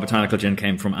the wild botanical gin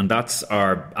came from, and that's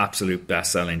our absolute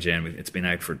best-selling gin. It's been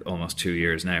out for almost 2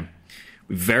 years now.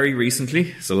 Very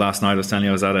recently, so last night I was telling you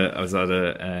I was at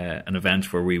an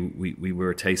event where we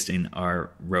were tasting our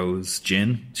rose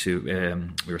gin.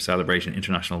 We were celebrating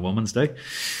International Women's Day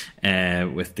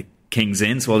with the King's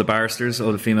Inn, so all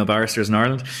the female barristers in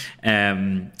Ireland.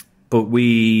 But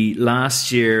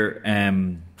last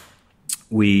year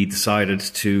we decided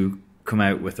to come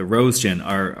out with a rose gin.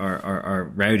 Our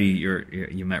Rowdy,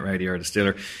 you met Rowdy, our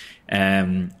distiller.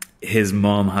 His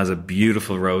mum has a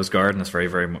beautiful rose garden. It's very,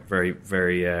 very, very,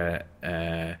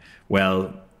 very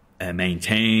well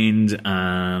maintained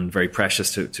and very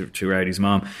precious to Rowdy's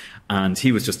mum. And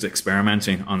he was just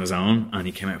experimenting on his own, and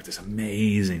he came out with this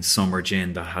amazing summer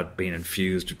gin that had been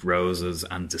infused with roses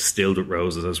and distilled with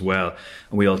roses as well.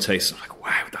 And we all tasted like,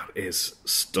 wow, that is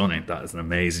stunning. That is an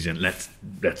amazing gin.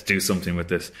 Let's do something with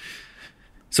this.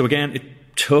 So again,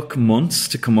 took months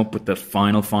to come up with the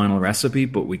final recipe,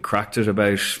 but we cracked it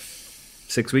about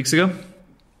 6 weeks ago,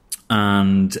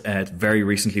 and very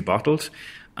recently bottled,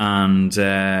 and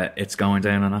it's going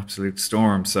down an absolute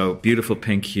storm. So beautiful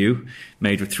pink hue,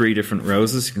 made with 3 different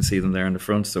roses. You can see them there in the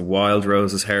front. So wild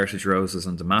roses, heritage roses,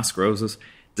 and damask roses,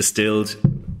 distilled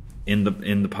in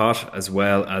the pot as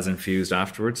well as infused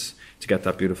afterwards to get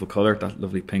that beautiful colour, that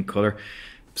lovely pink colour.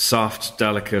 Soft,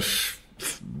 delicate,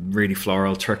 really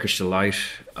floral, Turkish delight.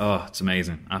 Oh, it's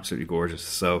amazing. Absolutely gorgeous.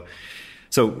 So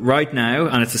right now,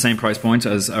 and it's the same price point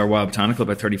as our Wild Botanical,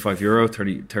 about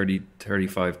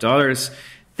 $35.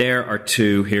 There are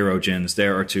 2 hero gins.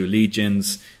 There are 2 lead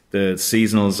gins. The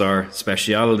seasonals are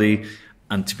speciality.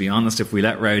 And to be honest, if we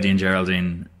let Rowdy and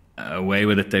Geraldine away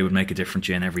with it, they would make a different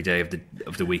gin every day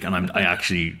of the week. And I'm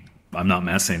not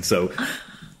messing. So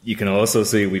you can also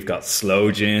see we've got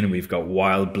sloe gin, we've got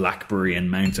wild blackberry and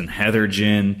mountain heather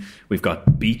gin, we've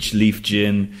got beech leaf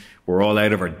gin. We're all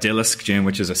out of our Dillisk gin,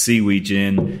 which is a seaweed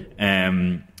gin.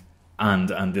 And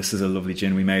this is a lovely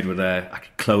gin we made with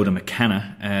Clodagh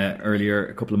McKenna earlier,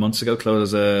 a couple of months ago.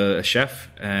 Clodagh a chef,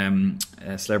 a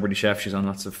celebrity chef. She's on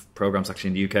lots of programs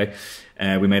actually in the UK.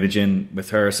 We made a gin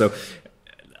with her. So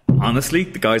honestly,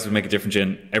 the guys would make a different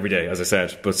gin every day, as I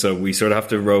said. But so we sort of have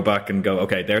to row back and go,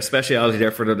 okay, their speciality,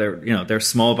 they're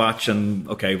small batch, and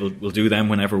okay, we'll do them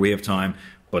whenever we have time.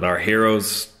 But our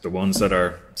heroes, the ones that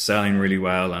are selling really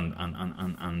well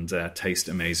and taste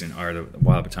amazing, are the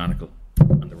Wild Botanical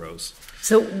and the Rose.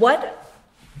 So what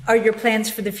are your plans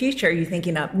for the future? Are you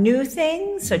thinking up new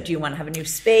things, or do you want to have a new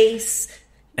space?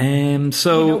 From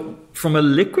a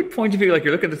liquid point of view, like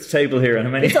you're looking at the table here, and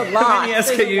how many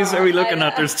SKUs are we looking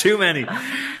at? There's too many.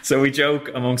 So we joke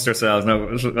amongst ourselves. No,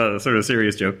 it was a sort of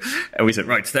serious joke. And we said,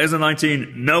 right,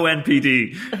 2019, no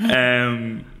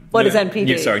NPD. What is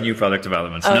NPD? New product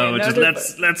development.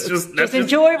 Let's just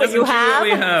enjoy what you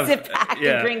have. Sit back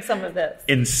and drink some of this.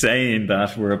 In saying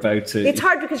that, we're about to... It's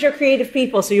hard because you're creative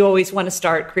people, so you always want to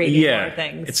start creating more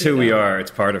things. It's who we are.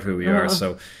 It's part of who we are.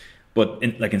 So, but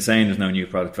in saying there's no new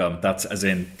product development, that's as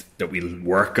in that we'll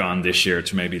work on this year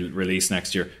to maybe release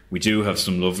next year. We do have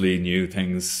some lovely new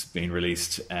things being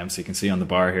released. So you can see on the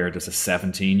bar here, there's a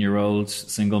 17-year-old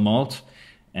single malt,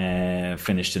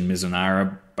 finished in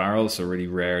Mizunara barrels, so really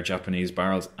rare Japanese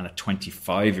barrels, and a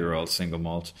 25-year-old single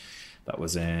malt that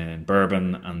was in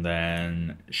bourbon and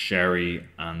then sherry,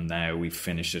 and now we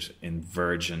finished it in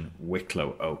virgin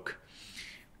Wicklow oak,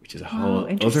 which is a whole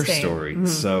other story.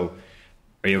 So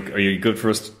are you good for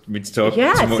us to talk?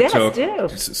 Yes, do.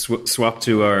 Swap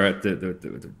to our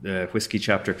the whiskey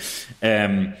chapter.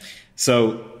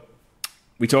 So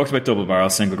we talked about double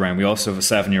barrel, single grain. We also have a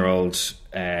 7-year-old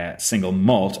single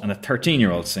malt and a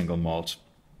 13-year-old single malt.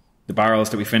 The barrels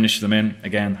that we finish them in,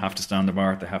 again, have to stand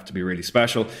apart. They have to be really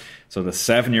special. So the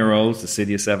 7-year-olds, the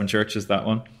City of Seven Churches, that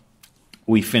one,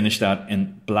 we finished that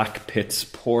in Black Pit's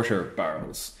Porter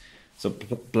barrels. So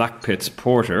Black Pit's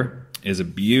Porter is a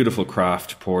beautiful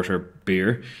craft porter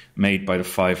beer made by the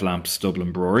Five Lamps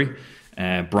Dublin Brewery.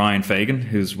 Brian Fagan,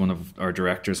 who's one of our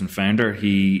directors and founder,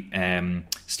 he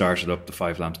started up the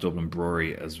Five Lamps Dublin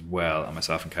Brewery as well, and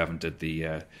myself and Kevin did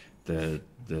the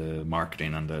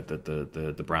marketing and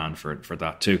the brand for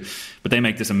that too. But they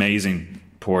make this amazing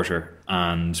porter,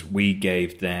 and we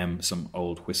gave them some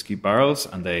old whiskey barrels,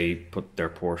 and they put their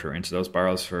porter into those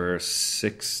barrels for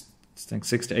 6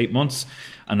 to 8 months,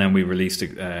 and then we released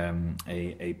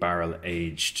a barrel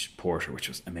aged porter, which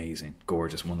was amazing,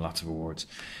 gorgeous, won lots of awards.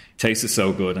 Tasted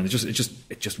so good, and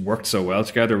it just worked so well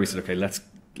together. We said, okay, let's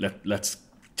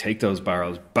take those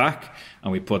barrels back,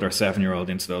 and we put our 7-year-old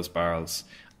into those barrels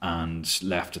and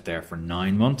left it there for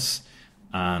 9 months,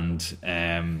 and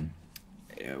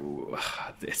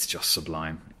it's just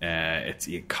sublime. It's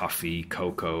coffee,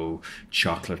 cocoa,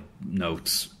 chocolate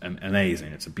notes,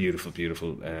 amazing. It's a beautiful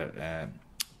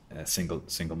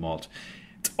single malt.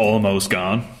 It's almost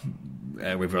gone. We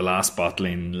have our last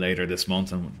bottling later this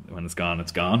month, and when it's gone,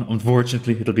 it's gone.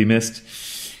 Unfortunately, it'll be missed.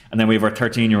 And then we have our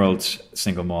 13-year-old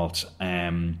single malt.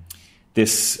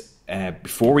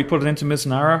 Before we put it into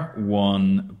Mizunara,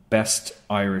 won Best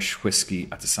Irish Whiskey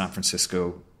at the San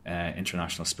Francisco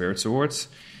International Spirits Awards.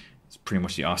 It's pretty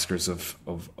much the Oscars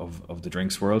of the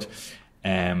drinks world.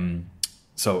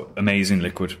 So amazing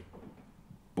liquid,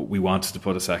 but we wanted to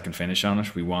put a second finish on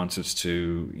it. We wanted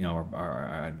to,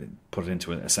 put it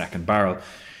into a second barrel.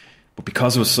 But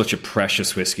because it was such a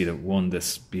precious whiskey that won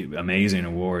this amazing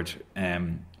award,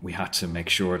 we had to make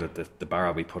sure that the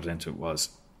barrel we put it into was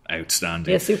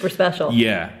outstanding. Yeah, super special.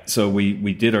 Yeah, so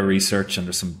we did our research, and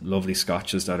there's some lovely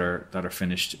scotches that are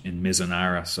finished in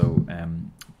Mizunara. So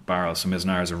barrels. So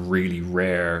Mizunara is a really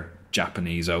rare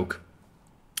Japanese oak.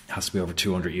 has to be over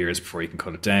 200 years before you can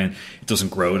cut it down. It doesn't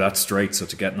grow that straight, so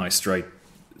to get nice straight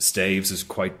staves is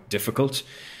quite difficult.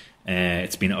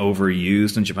 It's been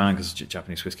overused in Japan because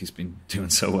Japanese whiskey's been doing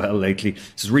so well lately. So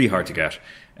it's really hard to get.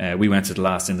 We went to the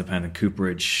last independent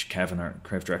cooperage. Kevin, our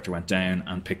craft director, went down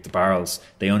and picked the barrels.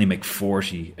 They only make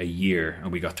 40 a year,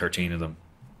 and we got 13 of them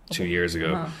 2 years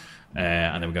ago. Wow.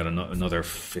 And then we got another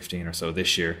 15 or so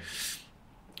this year.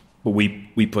 But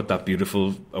we put that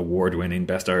beautiful award-winning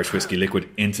Best Irish Whiskey liquid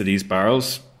into these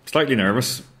barrels. Slightly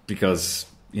nervous because,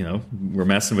 we're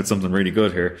messing with something really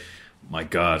good here. My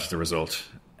God, the result.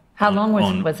 How long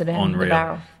was it in the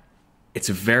barrel? It's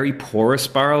a very porous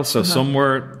barrel, so some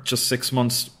were just 6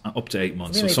 months up to 8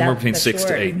 months. Really, so somewhere between 6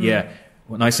 to 8. Mm-hmm. Yeah.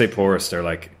 When I say porous, they're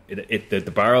like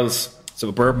the barrels. So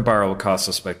a bourbon barrel will cost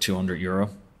us about €200.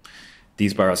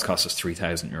 These barrels cost us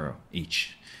 €3,000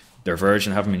 each. They're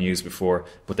virgin, haven't been used before,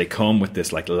 but they come with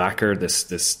this like lacquer,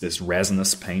 this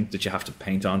resinous paint that you have to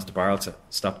paint onto the barrel to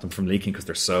stop them from leaking because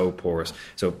they're so porous.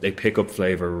 So they pick up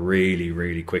flavour really,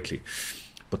 really quickly.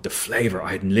 But the flavour,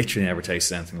 I had literally never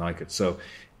tasted anything like it. So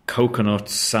coconut,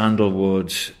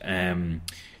 sandalwood,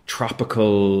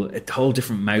 tropical, a whole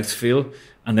different mouthfeel.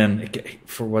 And then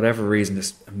for whatever reason,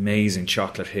 this amazing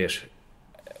chocolate hit.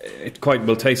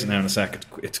 We'll taste it now in a sec.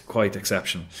 It's quite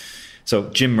exceptional. So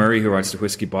Jim Murray, who writes the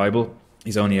Whiskey Bible,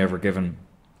 he's only ever given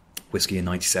whiskey a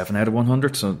 97 out of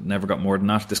 100, so never got more than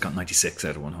that. This got 96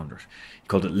 out of 100. He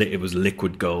called it was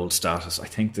liquid gold status. I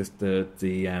think that the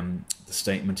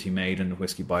statement he made in the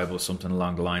Whiskey Bible was something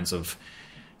along the lines of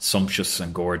sumptuous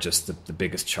and gorgeous, the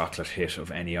biggest chocolate hit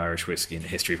of any Irish whiskey in the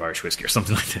history of Irish whiskey, or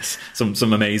something like this. Some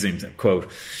amazing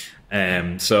quote.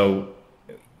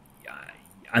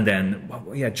 And then,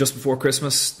 just before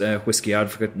Christmas, the Whiskey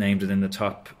Advocate named it in the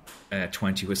top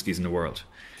 20 whiskies in the world.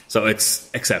 So it's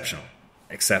exceptional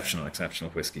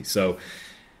whiskey. So,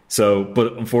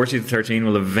 but unfortunately, the 13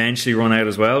 will eventually run out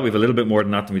as well. We have a little bit more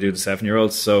than that than we do the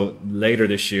 7-year-olds. So later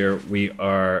this year, we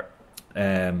are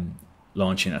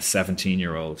launching a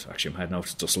 17-year-old. Actually, I'm heading over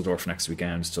to Dusseldorf next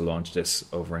weekend to launch this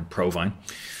over in Provine.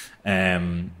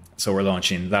 So we're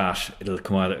launching that. It'll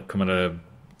come at a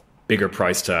bigger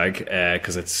price tag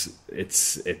because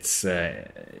it's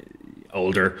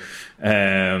older.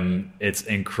 It's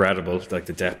incredible. Like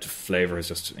the depth of flavour has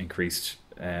just increased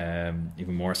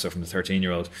even more so from the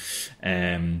 13-year-old.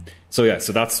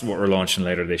 So that's what we're launching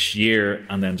later this year.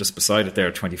 And then just beside it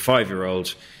there,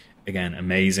 25-year-old, again,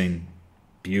 amazing,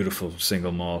 beautiful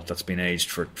single malt that's been aged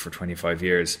for 25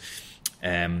 years.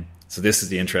 So this is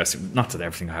the interesting, not that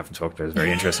everything I haven't talked about is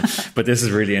very interesting, but this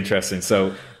is really interesting.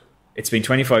 So it's been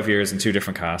 25 years in 2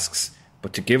 different casks,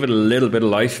 but to give it a little bit of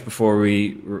life before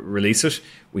we release it,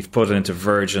 we've put it into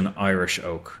virgin Irish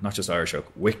oak, not just Irish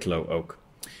oak, Wicklow oak.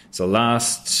 So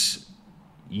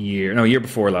year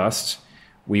before last,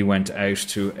 we went out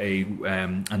to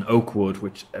an oak wood,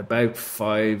 which about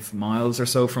 5 miles or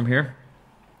so from here,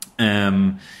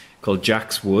 called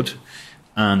Jack's Wood,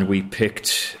 and we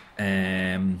picked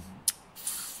 14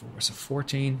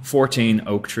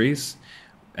 oak trees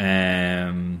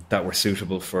that were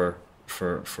suitable for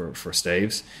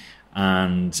staves,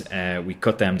 and we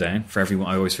cut them down. For everyone,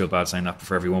 I always feel bad saying that, but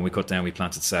for everyone we cut down, we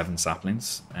planted 7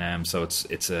 saplings. So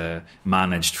it's a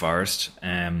managed forest,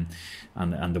 and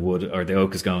the wood or the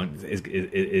oak is going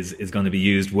to be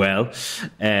used well.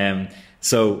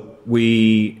 So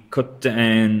we cut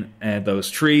down those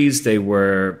trees. They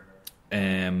were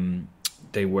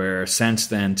sent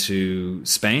then to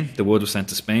Spain. The wood was sent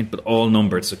to Spain, but all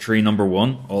numbered. So tree number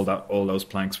 1, all those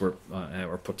planks were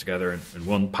put together in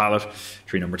one pallet.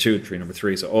 Tree number 2, tree number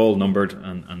 3, so all numbered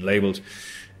and labelled.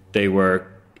 They were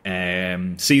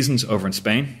seasoned over in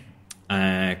Spain,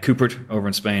 coopered over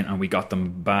in Spain, and we got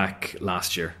them back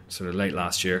last year, sort of late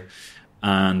last year.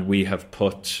 And we have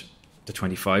put the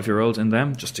 25-year-old in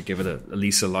them just to give it a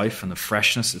lease of life and the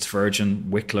freshness. It's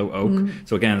virgin Wicklow oak.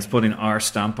 So again, it's putting our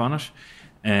stamp on it.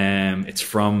 It's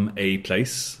from a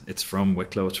place. It's from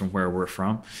Wicklow. It's from where we're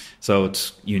from. So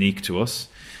it's unique to us.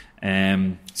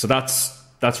 So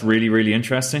that's really, really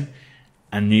interesting.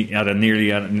 And at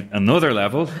another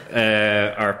level,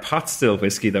 our pot still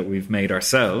whiskey that we've made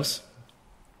ourselves.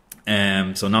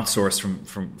 So not sourced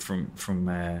from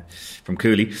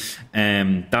Cooley.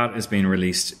 That is being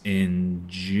released in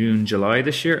July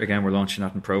this year. Again, we're launching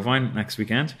that in Provine next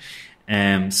weekend.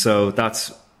 So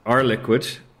that's our liquid,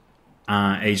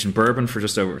 aged in bourbon for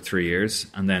just over 3 years,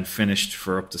 and then finished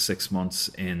for up to 6 months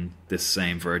in this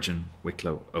same virgin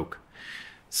Wicklow oak.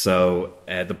 So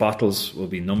the bottles will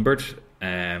be numbered.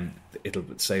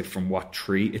 It'll say from what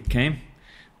tree it came.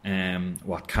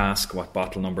 What cask, what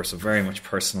bottle number, so very much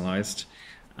personalised.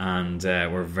 And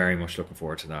we're very much looking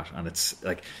forward to that. And it's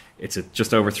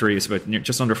just over 3. It's about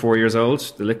just under 4 years old,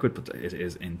 the liquid, but it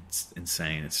is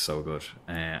insane. It's so good.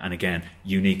 And again,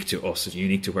 unique to us. It's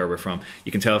unique to where we're from.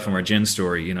 You can tell from our gin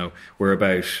story,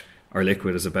 our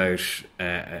liquid is about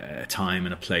a time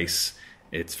and a place.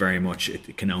 It's very much,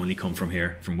 it can only come from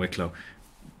here, from Wicklow.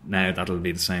 Now that'll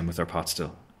be the same with our pot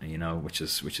still, which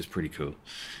is pretty cool.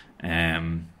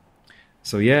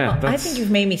 So yeah, I think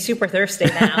you've made me super thirsty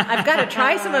now. I've got to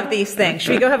try some of these things.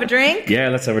 Should we go have a drink? Yeah,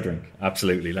 let's have a drink.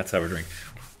 Absolutely, let's have a drink.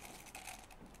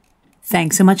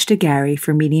 Thanks so much to Gary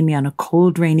for meeting me on a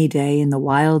cold, rainy day in the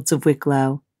wilds of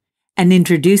Wicklow and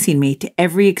introducing me to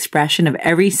every expression of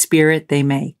every spirit they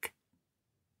make.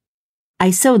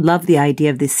 I so love the idea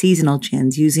of the seasonal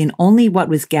gins using only what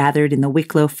was gathered in the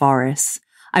Wicklow forests.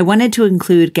 I wanted to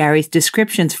include Gary's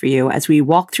descriptions for you as we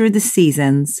walk through the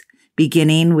seasons,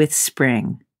 beginning with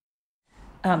spring.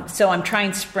 So I'm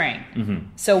trying spring. Mm-hmm.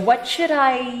 So what should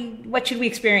we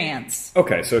experience?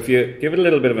 Okay, so if you give it a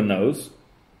little bit of a nose.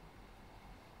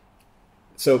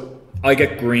 So I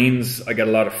get greens, I get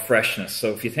a lot of freshness.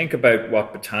 So if you think about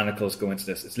what botanicals go into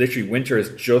this, it's literally winter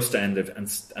has just ended and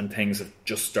things have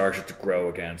just started to grow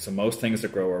again. So most things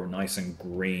that grow are nice and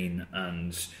green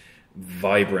and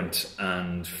vibrant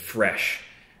and fresh.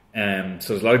 So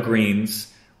there's a lot of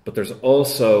greens, but there's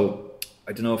also,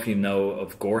 I don't know if you know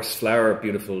of gorse flower, a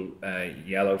beautiful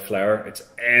yellow flower. It's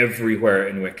everywhere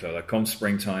in Wicklow. Like come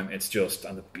springtime, it's just,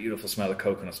 and the beautiful smell of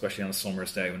coconut, especially on a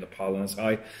summer's day when the pollen is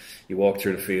high. You walk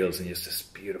through the fields and you just this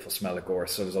beautiful smell of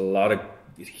gorse. So there's a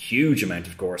huge amount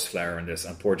of gorse flower in this.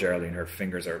 And poor Geraldine, her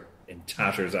fingers are in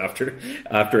tatters after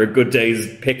a good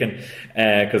day's picking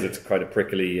because it's quite a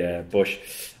prickly bush.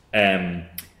 So on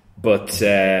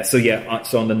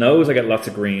the nose I get lots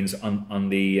of greens. On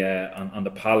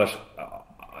the palate,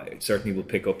 I certainly will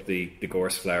pick up the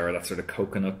gorse flower, that sort of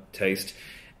coconut taste.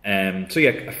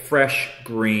 A fresh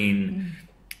green,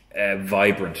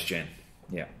 vibrant gin.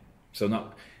 Yeah.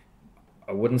 So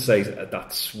I wouldn't say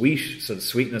that sweet. So the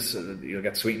sweetness, you'll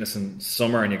get sweetness in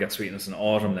summer and you get sweetness in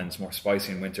autumn. Then it's more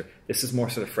spicy in winter. This is more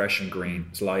sort of fresh and green.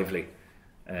 It's lively.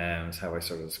 Is how I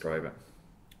sort of describe it.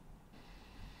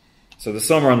 So the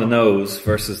summer on the nose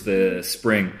versus the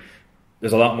spring,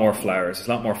 there's a lot more flowers. It's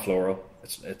a lot more floral.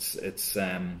 It's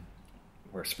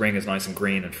where spring is nice and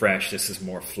green and fresh. This is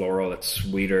more floral. It's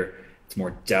sweeter. It's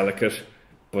more delicate,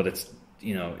 but it's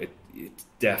it's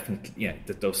definitely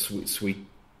those sweet.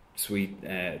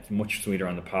 It's much sweeter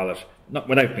on the palate. Not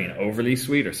without being overly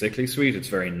sweet or sickly sweet. It's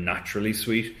very naturally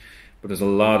sweet, but there's a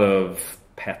lot of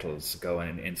petals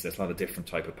going into this, a lot of different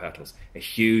type of petals, a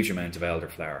huge amount of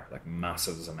elderflower, like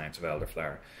massive amount of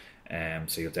elderflower.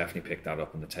 So you'll definitely pick that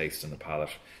up in the taste and the palate.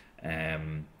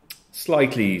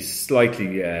 Slightly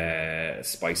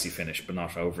spicy finish, but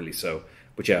not overly so.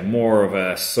 But yeah, more of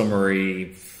a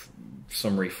summery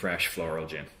fresh floral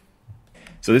gin.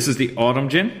 So this is the autumn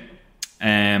gin.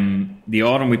 The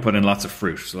autumn we put in lots of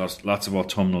fruit, so lots of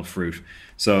autumnal fruit.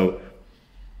 So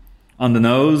on the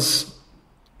nose,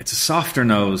 it's a softer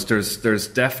nose. There's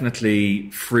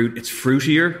definitely fruit. It's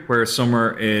fruitier, where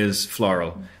summer is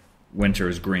floral, winter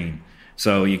is green.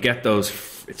 So you get those.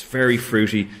 It's very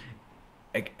fruity.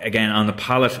 Again, on the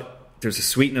palate, there's a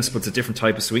sweetness, but it's a different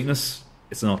type of sweetness.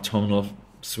 It's an autumnal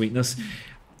sweetness.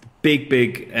 Big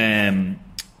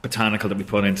botanical that we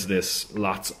put into this,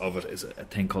 lots of it, is a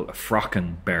thing called a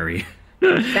frockenberry.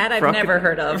 That I've never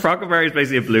heard of. A frockenberry is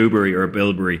basically a blueberry or a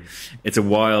bilberry. It's a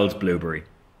wild blueberry.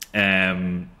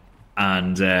 They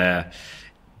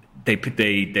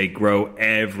grow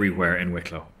everywhere in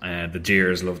Wicklow. The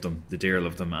deer love them,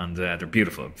 and they're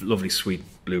beautiful, lovely sweet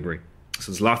blueberry.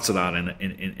 So there's lots of that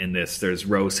in this. There's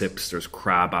rose hips, there's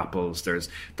crab apples, there's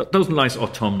those nice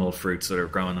autumnal fruits that are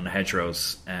growing on the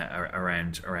hedgerows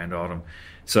around autumn.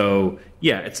 So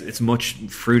yeah, it's much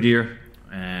fruitier,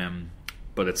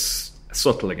 but it's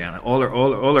subtle again. All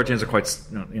our gins are quite,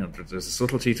 there's a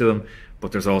subtlety to them,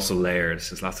 but there's also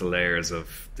layers. There's lots of layers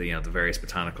of the various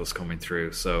botanicals coming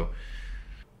through. So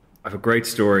I have a great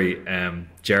story.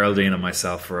 Geraldine and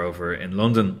myself were over in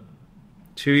London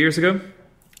 2 years ago,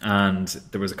 and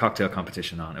there was a cocktail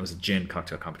competition on. It was a gin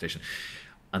cocktail competition,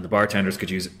 and the bartenders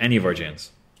could use any of our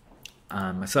gins.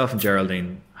 And myself and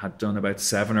Geraldine had done about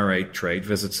 7 or 8 trade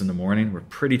visits in the morning. We're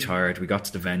pretty tired. We got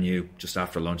to the venue just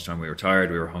after lunchtime. We were tired.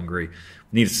 We were hungry. We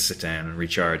needed to sit down and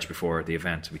recharge before the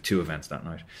event. We had 2 events that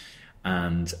night.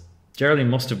 And Geraldine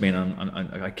must have been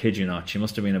I kid you not, she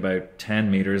must have been about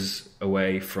 10 metres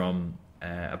away from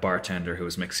a bartender who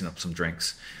was mixing up some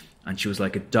drinks. And she was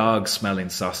like a dog smelling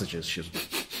sausages.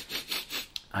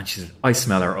 And she said, "I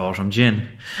smell our autumn gin."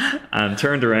 And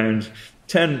turned around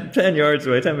 10 yards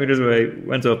away, 10 meters away,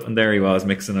 went up, and there he was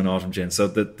mixing an autumn gin. So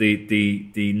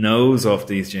the nose of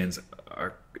these gins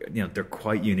are, they're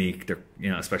quite unique. They're,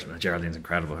 especially Geraldine's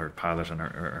incredible. Her palate and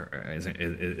her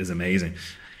is amazing.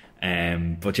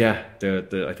 But yeah,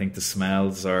 I think the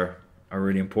smells are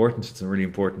really important. It's a really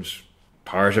important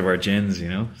part of our gins,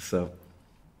 So,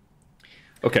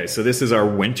 okay, so this is our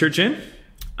winter gin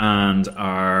and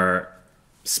our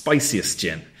spiciest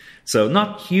gin. So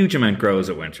not huge amount grows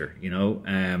at winter,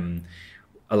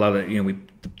 a lot of,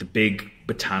 the big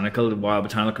wild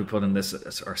botanical we put in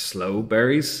this are slow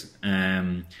berries.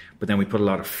 But then we put a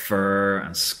lot of fir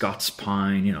and Scots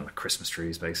pine, like Christmas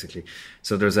trees basically.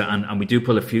 So there's and we do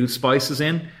put a few spices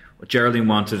in. What Geraldine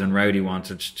wanted and Rowdy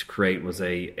wanted to create was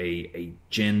a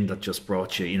gin that just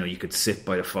brought you, you could sit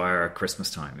by the fire at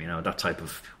Christmas time, that type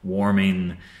of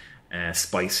warming,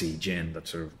 spicy gin that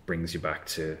sort of brings you back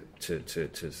to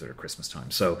sort of Christmas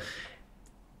time. So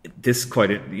this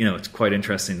it's quite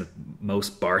interesting that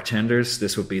most bartenders,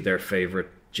 this would be their favorite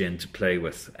gin to play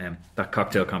with. That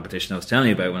cocktail competition I was telling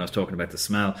you about when I was talking about the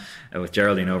smell with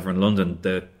Geraldine over in London,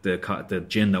 the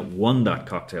gin that won that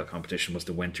cocktail competition was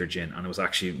the winter gin, and it was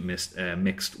actually mixed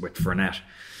with Fernet.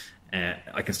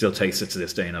 I can still taste it to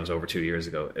this day, and that was over 2 years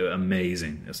ago.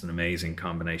 Amazing. It's an amazing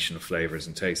combination of flavors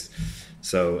and tastes.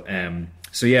 So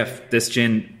yeah, this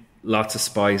gin, lots of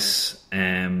spice.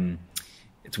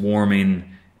 It's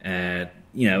warming. It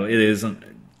is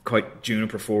quite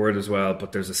juniper forward as well,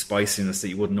 but there's a spiciness that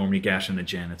you wouldn't normally get in a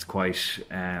gin. It's quite,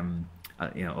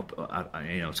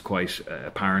 it's quite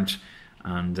apparent,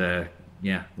 and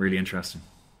really interesting.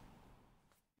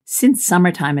 Since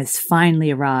summertime has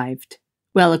finally arrived,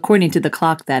 well, according to the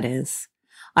clock, that is,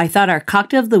 I thought our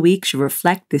cocktail of the week should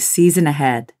reflect this season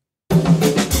ahead.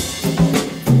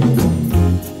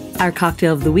 Our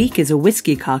cocktail of the week is a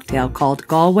whiskey cocktail called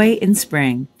Galway in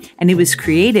Spring, and it was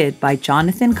created by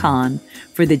Jonathan Kahn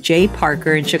for the J.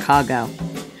 Parker in Chicago,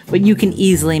 but you can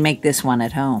easily make this one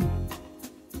at home.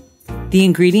 The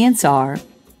ingredients are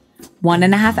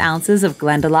 1.5 ounces of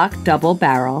Glendalough Double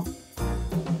Barrel,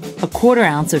 1/4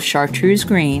 ounce of chartreuse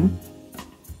green,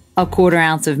 1/4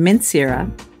 ounce of mint syrup,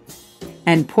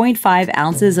 and 0.5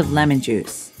 ounces of lemon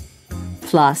juice,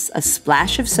 plus a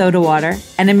splash of soda water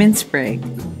and a mint sprig.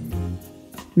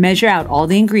 Measure out all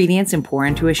the ingredients and pour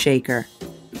into a shaker.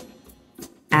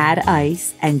 Add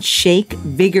ice and shake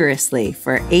vigorously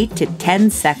for 8 to 10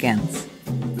 seconds.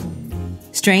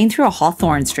 Strain through a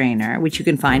Hawthorne strainer, which you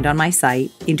can find on my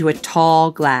site, into a tall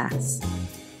glass.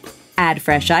 Add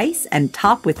fresh ice and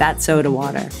top with that soda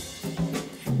water.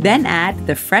 Then add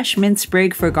the fresh mint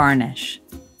sprig for garnish.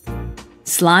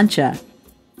 Sláinte.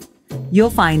 You'll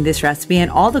find this recipe and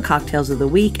all the cocktails of the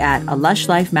week at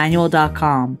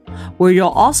alushlifemanual.com, where you'll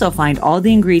also find all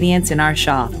the ingredients in our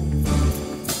shop.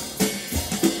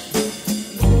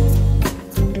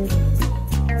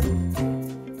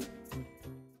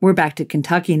 We're back to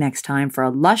Kentucky next time for a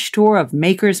lush tour of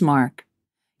Maker's Mark.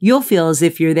 You'll feel as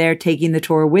if you're there taking the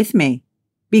tour with me,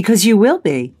 because you will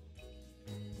be.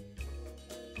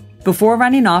 Before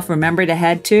running off, remember to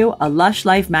head to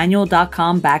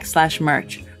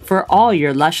alushlifemanual.com/merch for all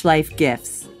your Lush Life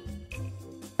gifts.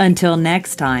 Until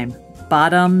next time,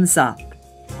 bottoms up.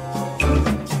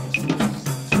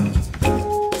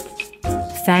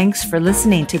 Thanks for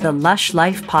listening to the Lush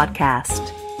Life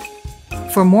Podcast.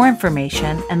 For more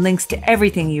information and links to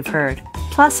everything you've heard,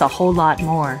 plus a whole lot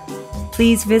more,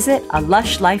 please visit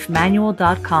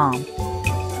alushlifemanual.com.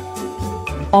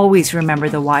 Always remember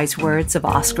the wise words of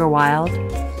Oscar Wilde.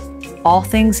 All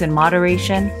things in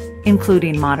moderation,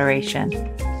 including moderation.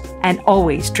 And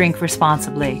always drink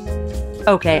responsibly.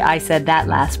 Okay, I said that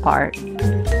last part.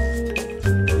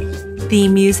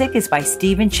 Theme music is by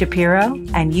Steven Shapiro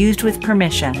and used with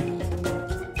permission.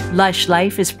 Lush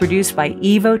Life is produced by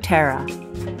Evo Terra.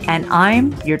 And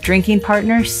I'm your drinking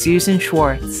partner, Susan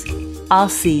Schwartz. I'll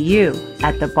see you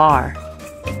at the bar.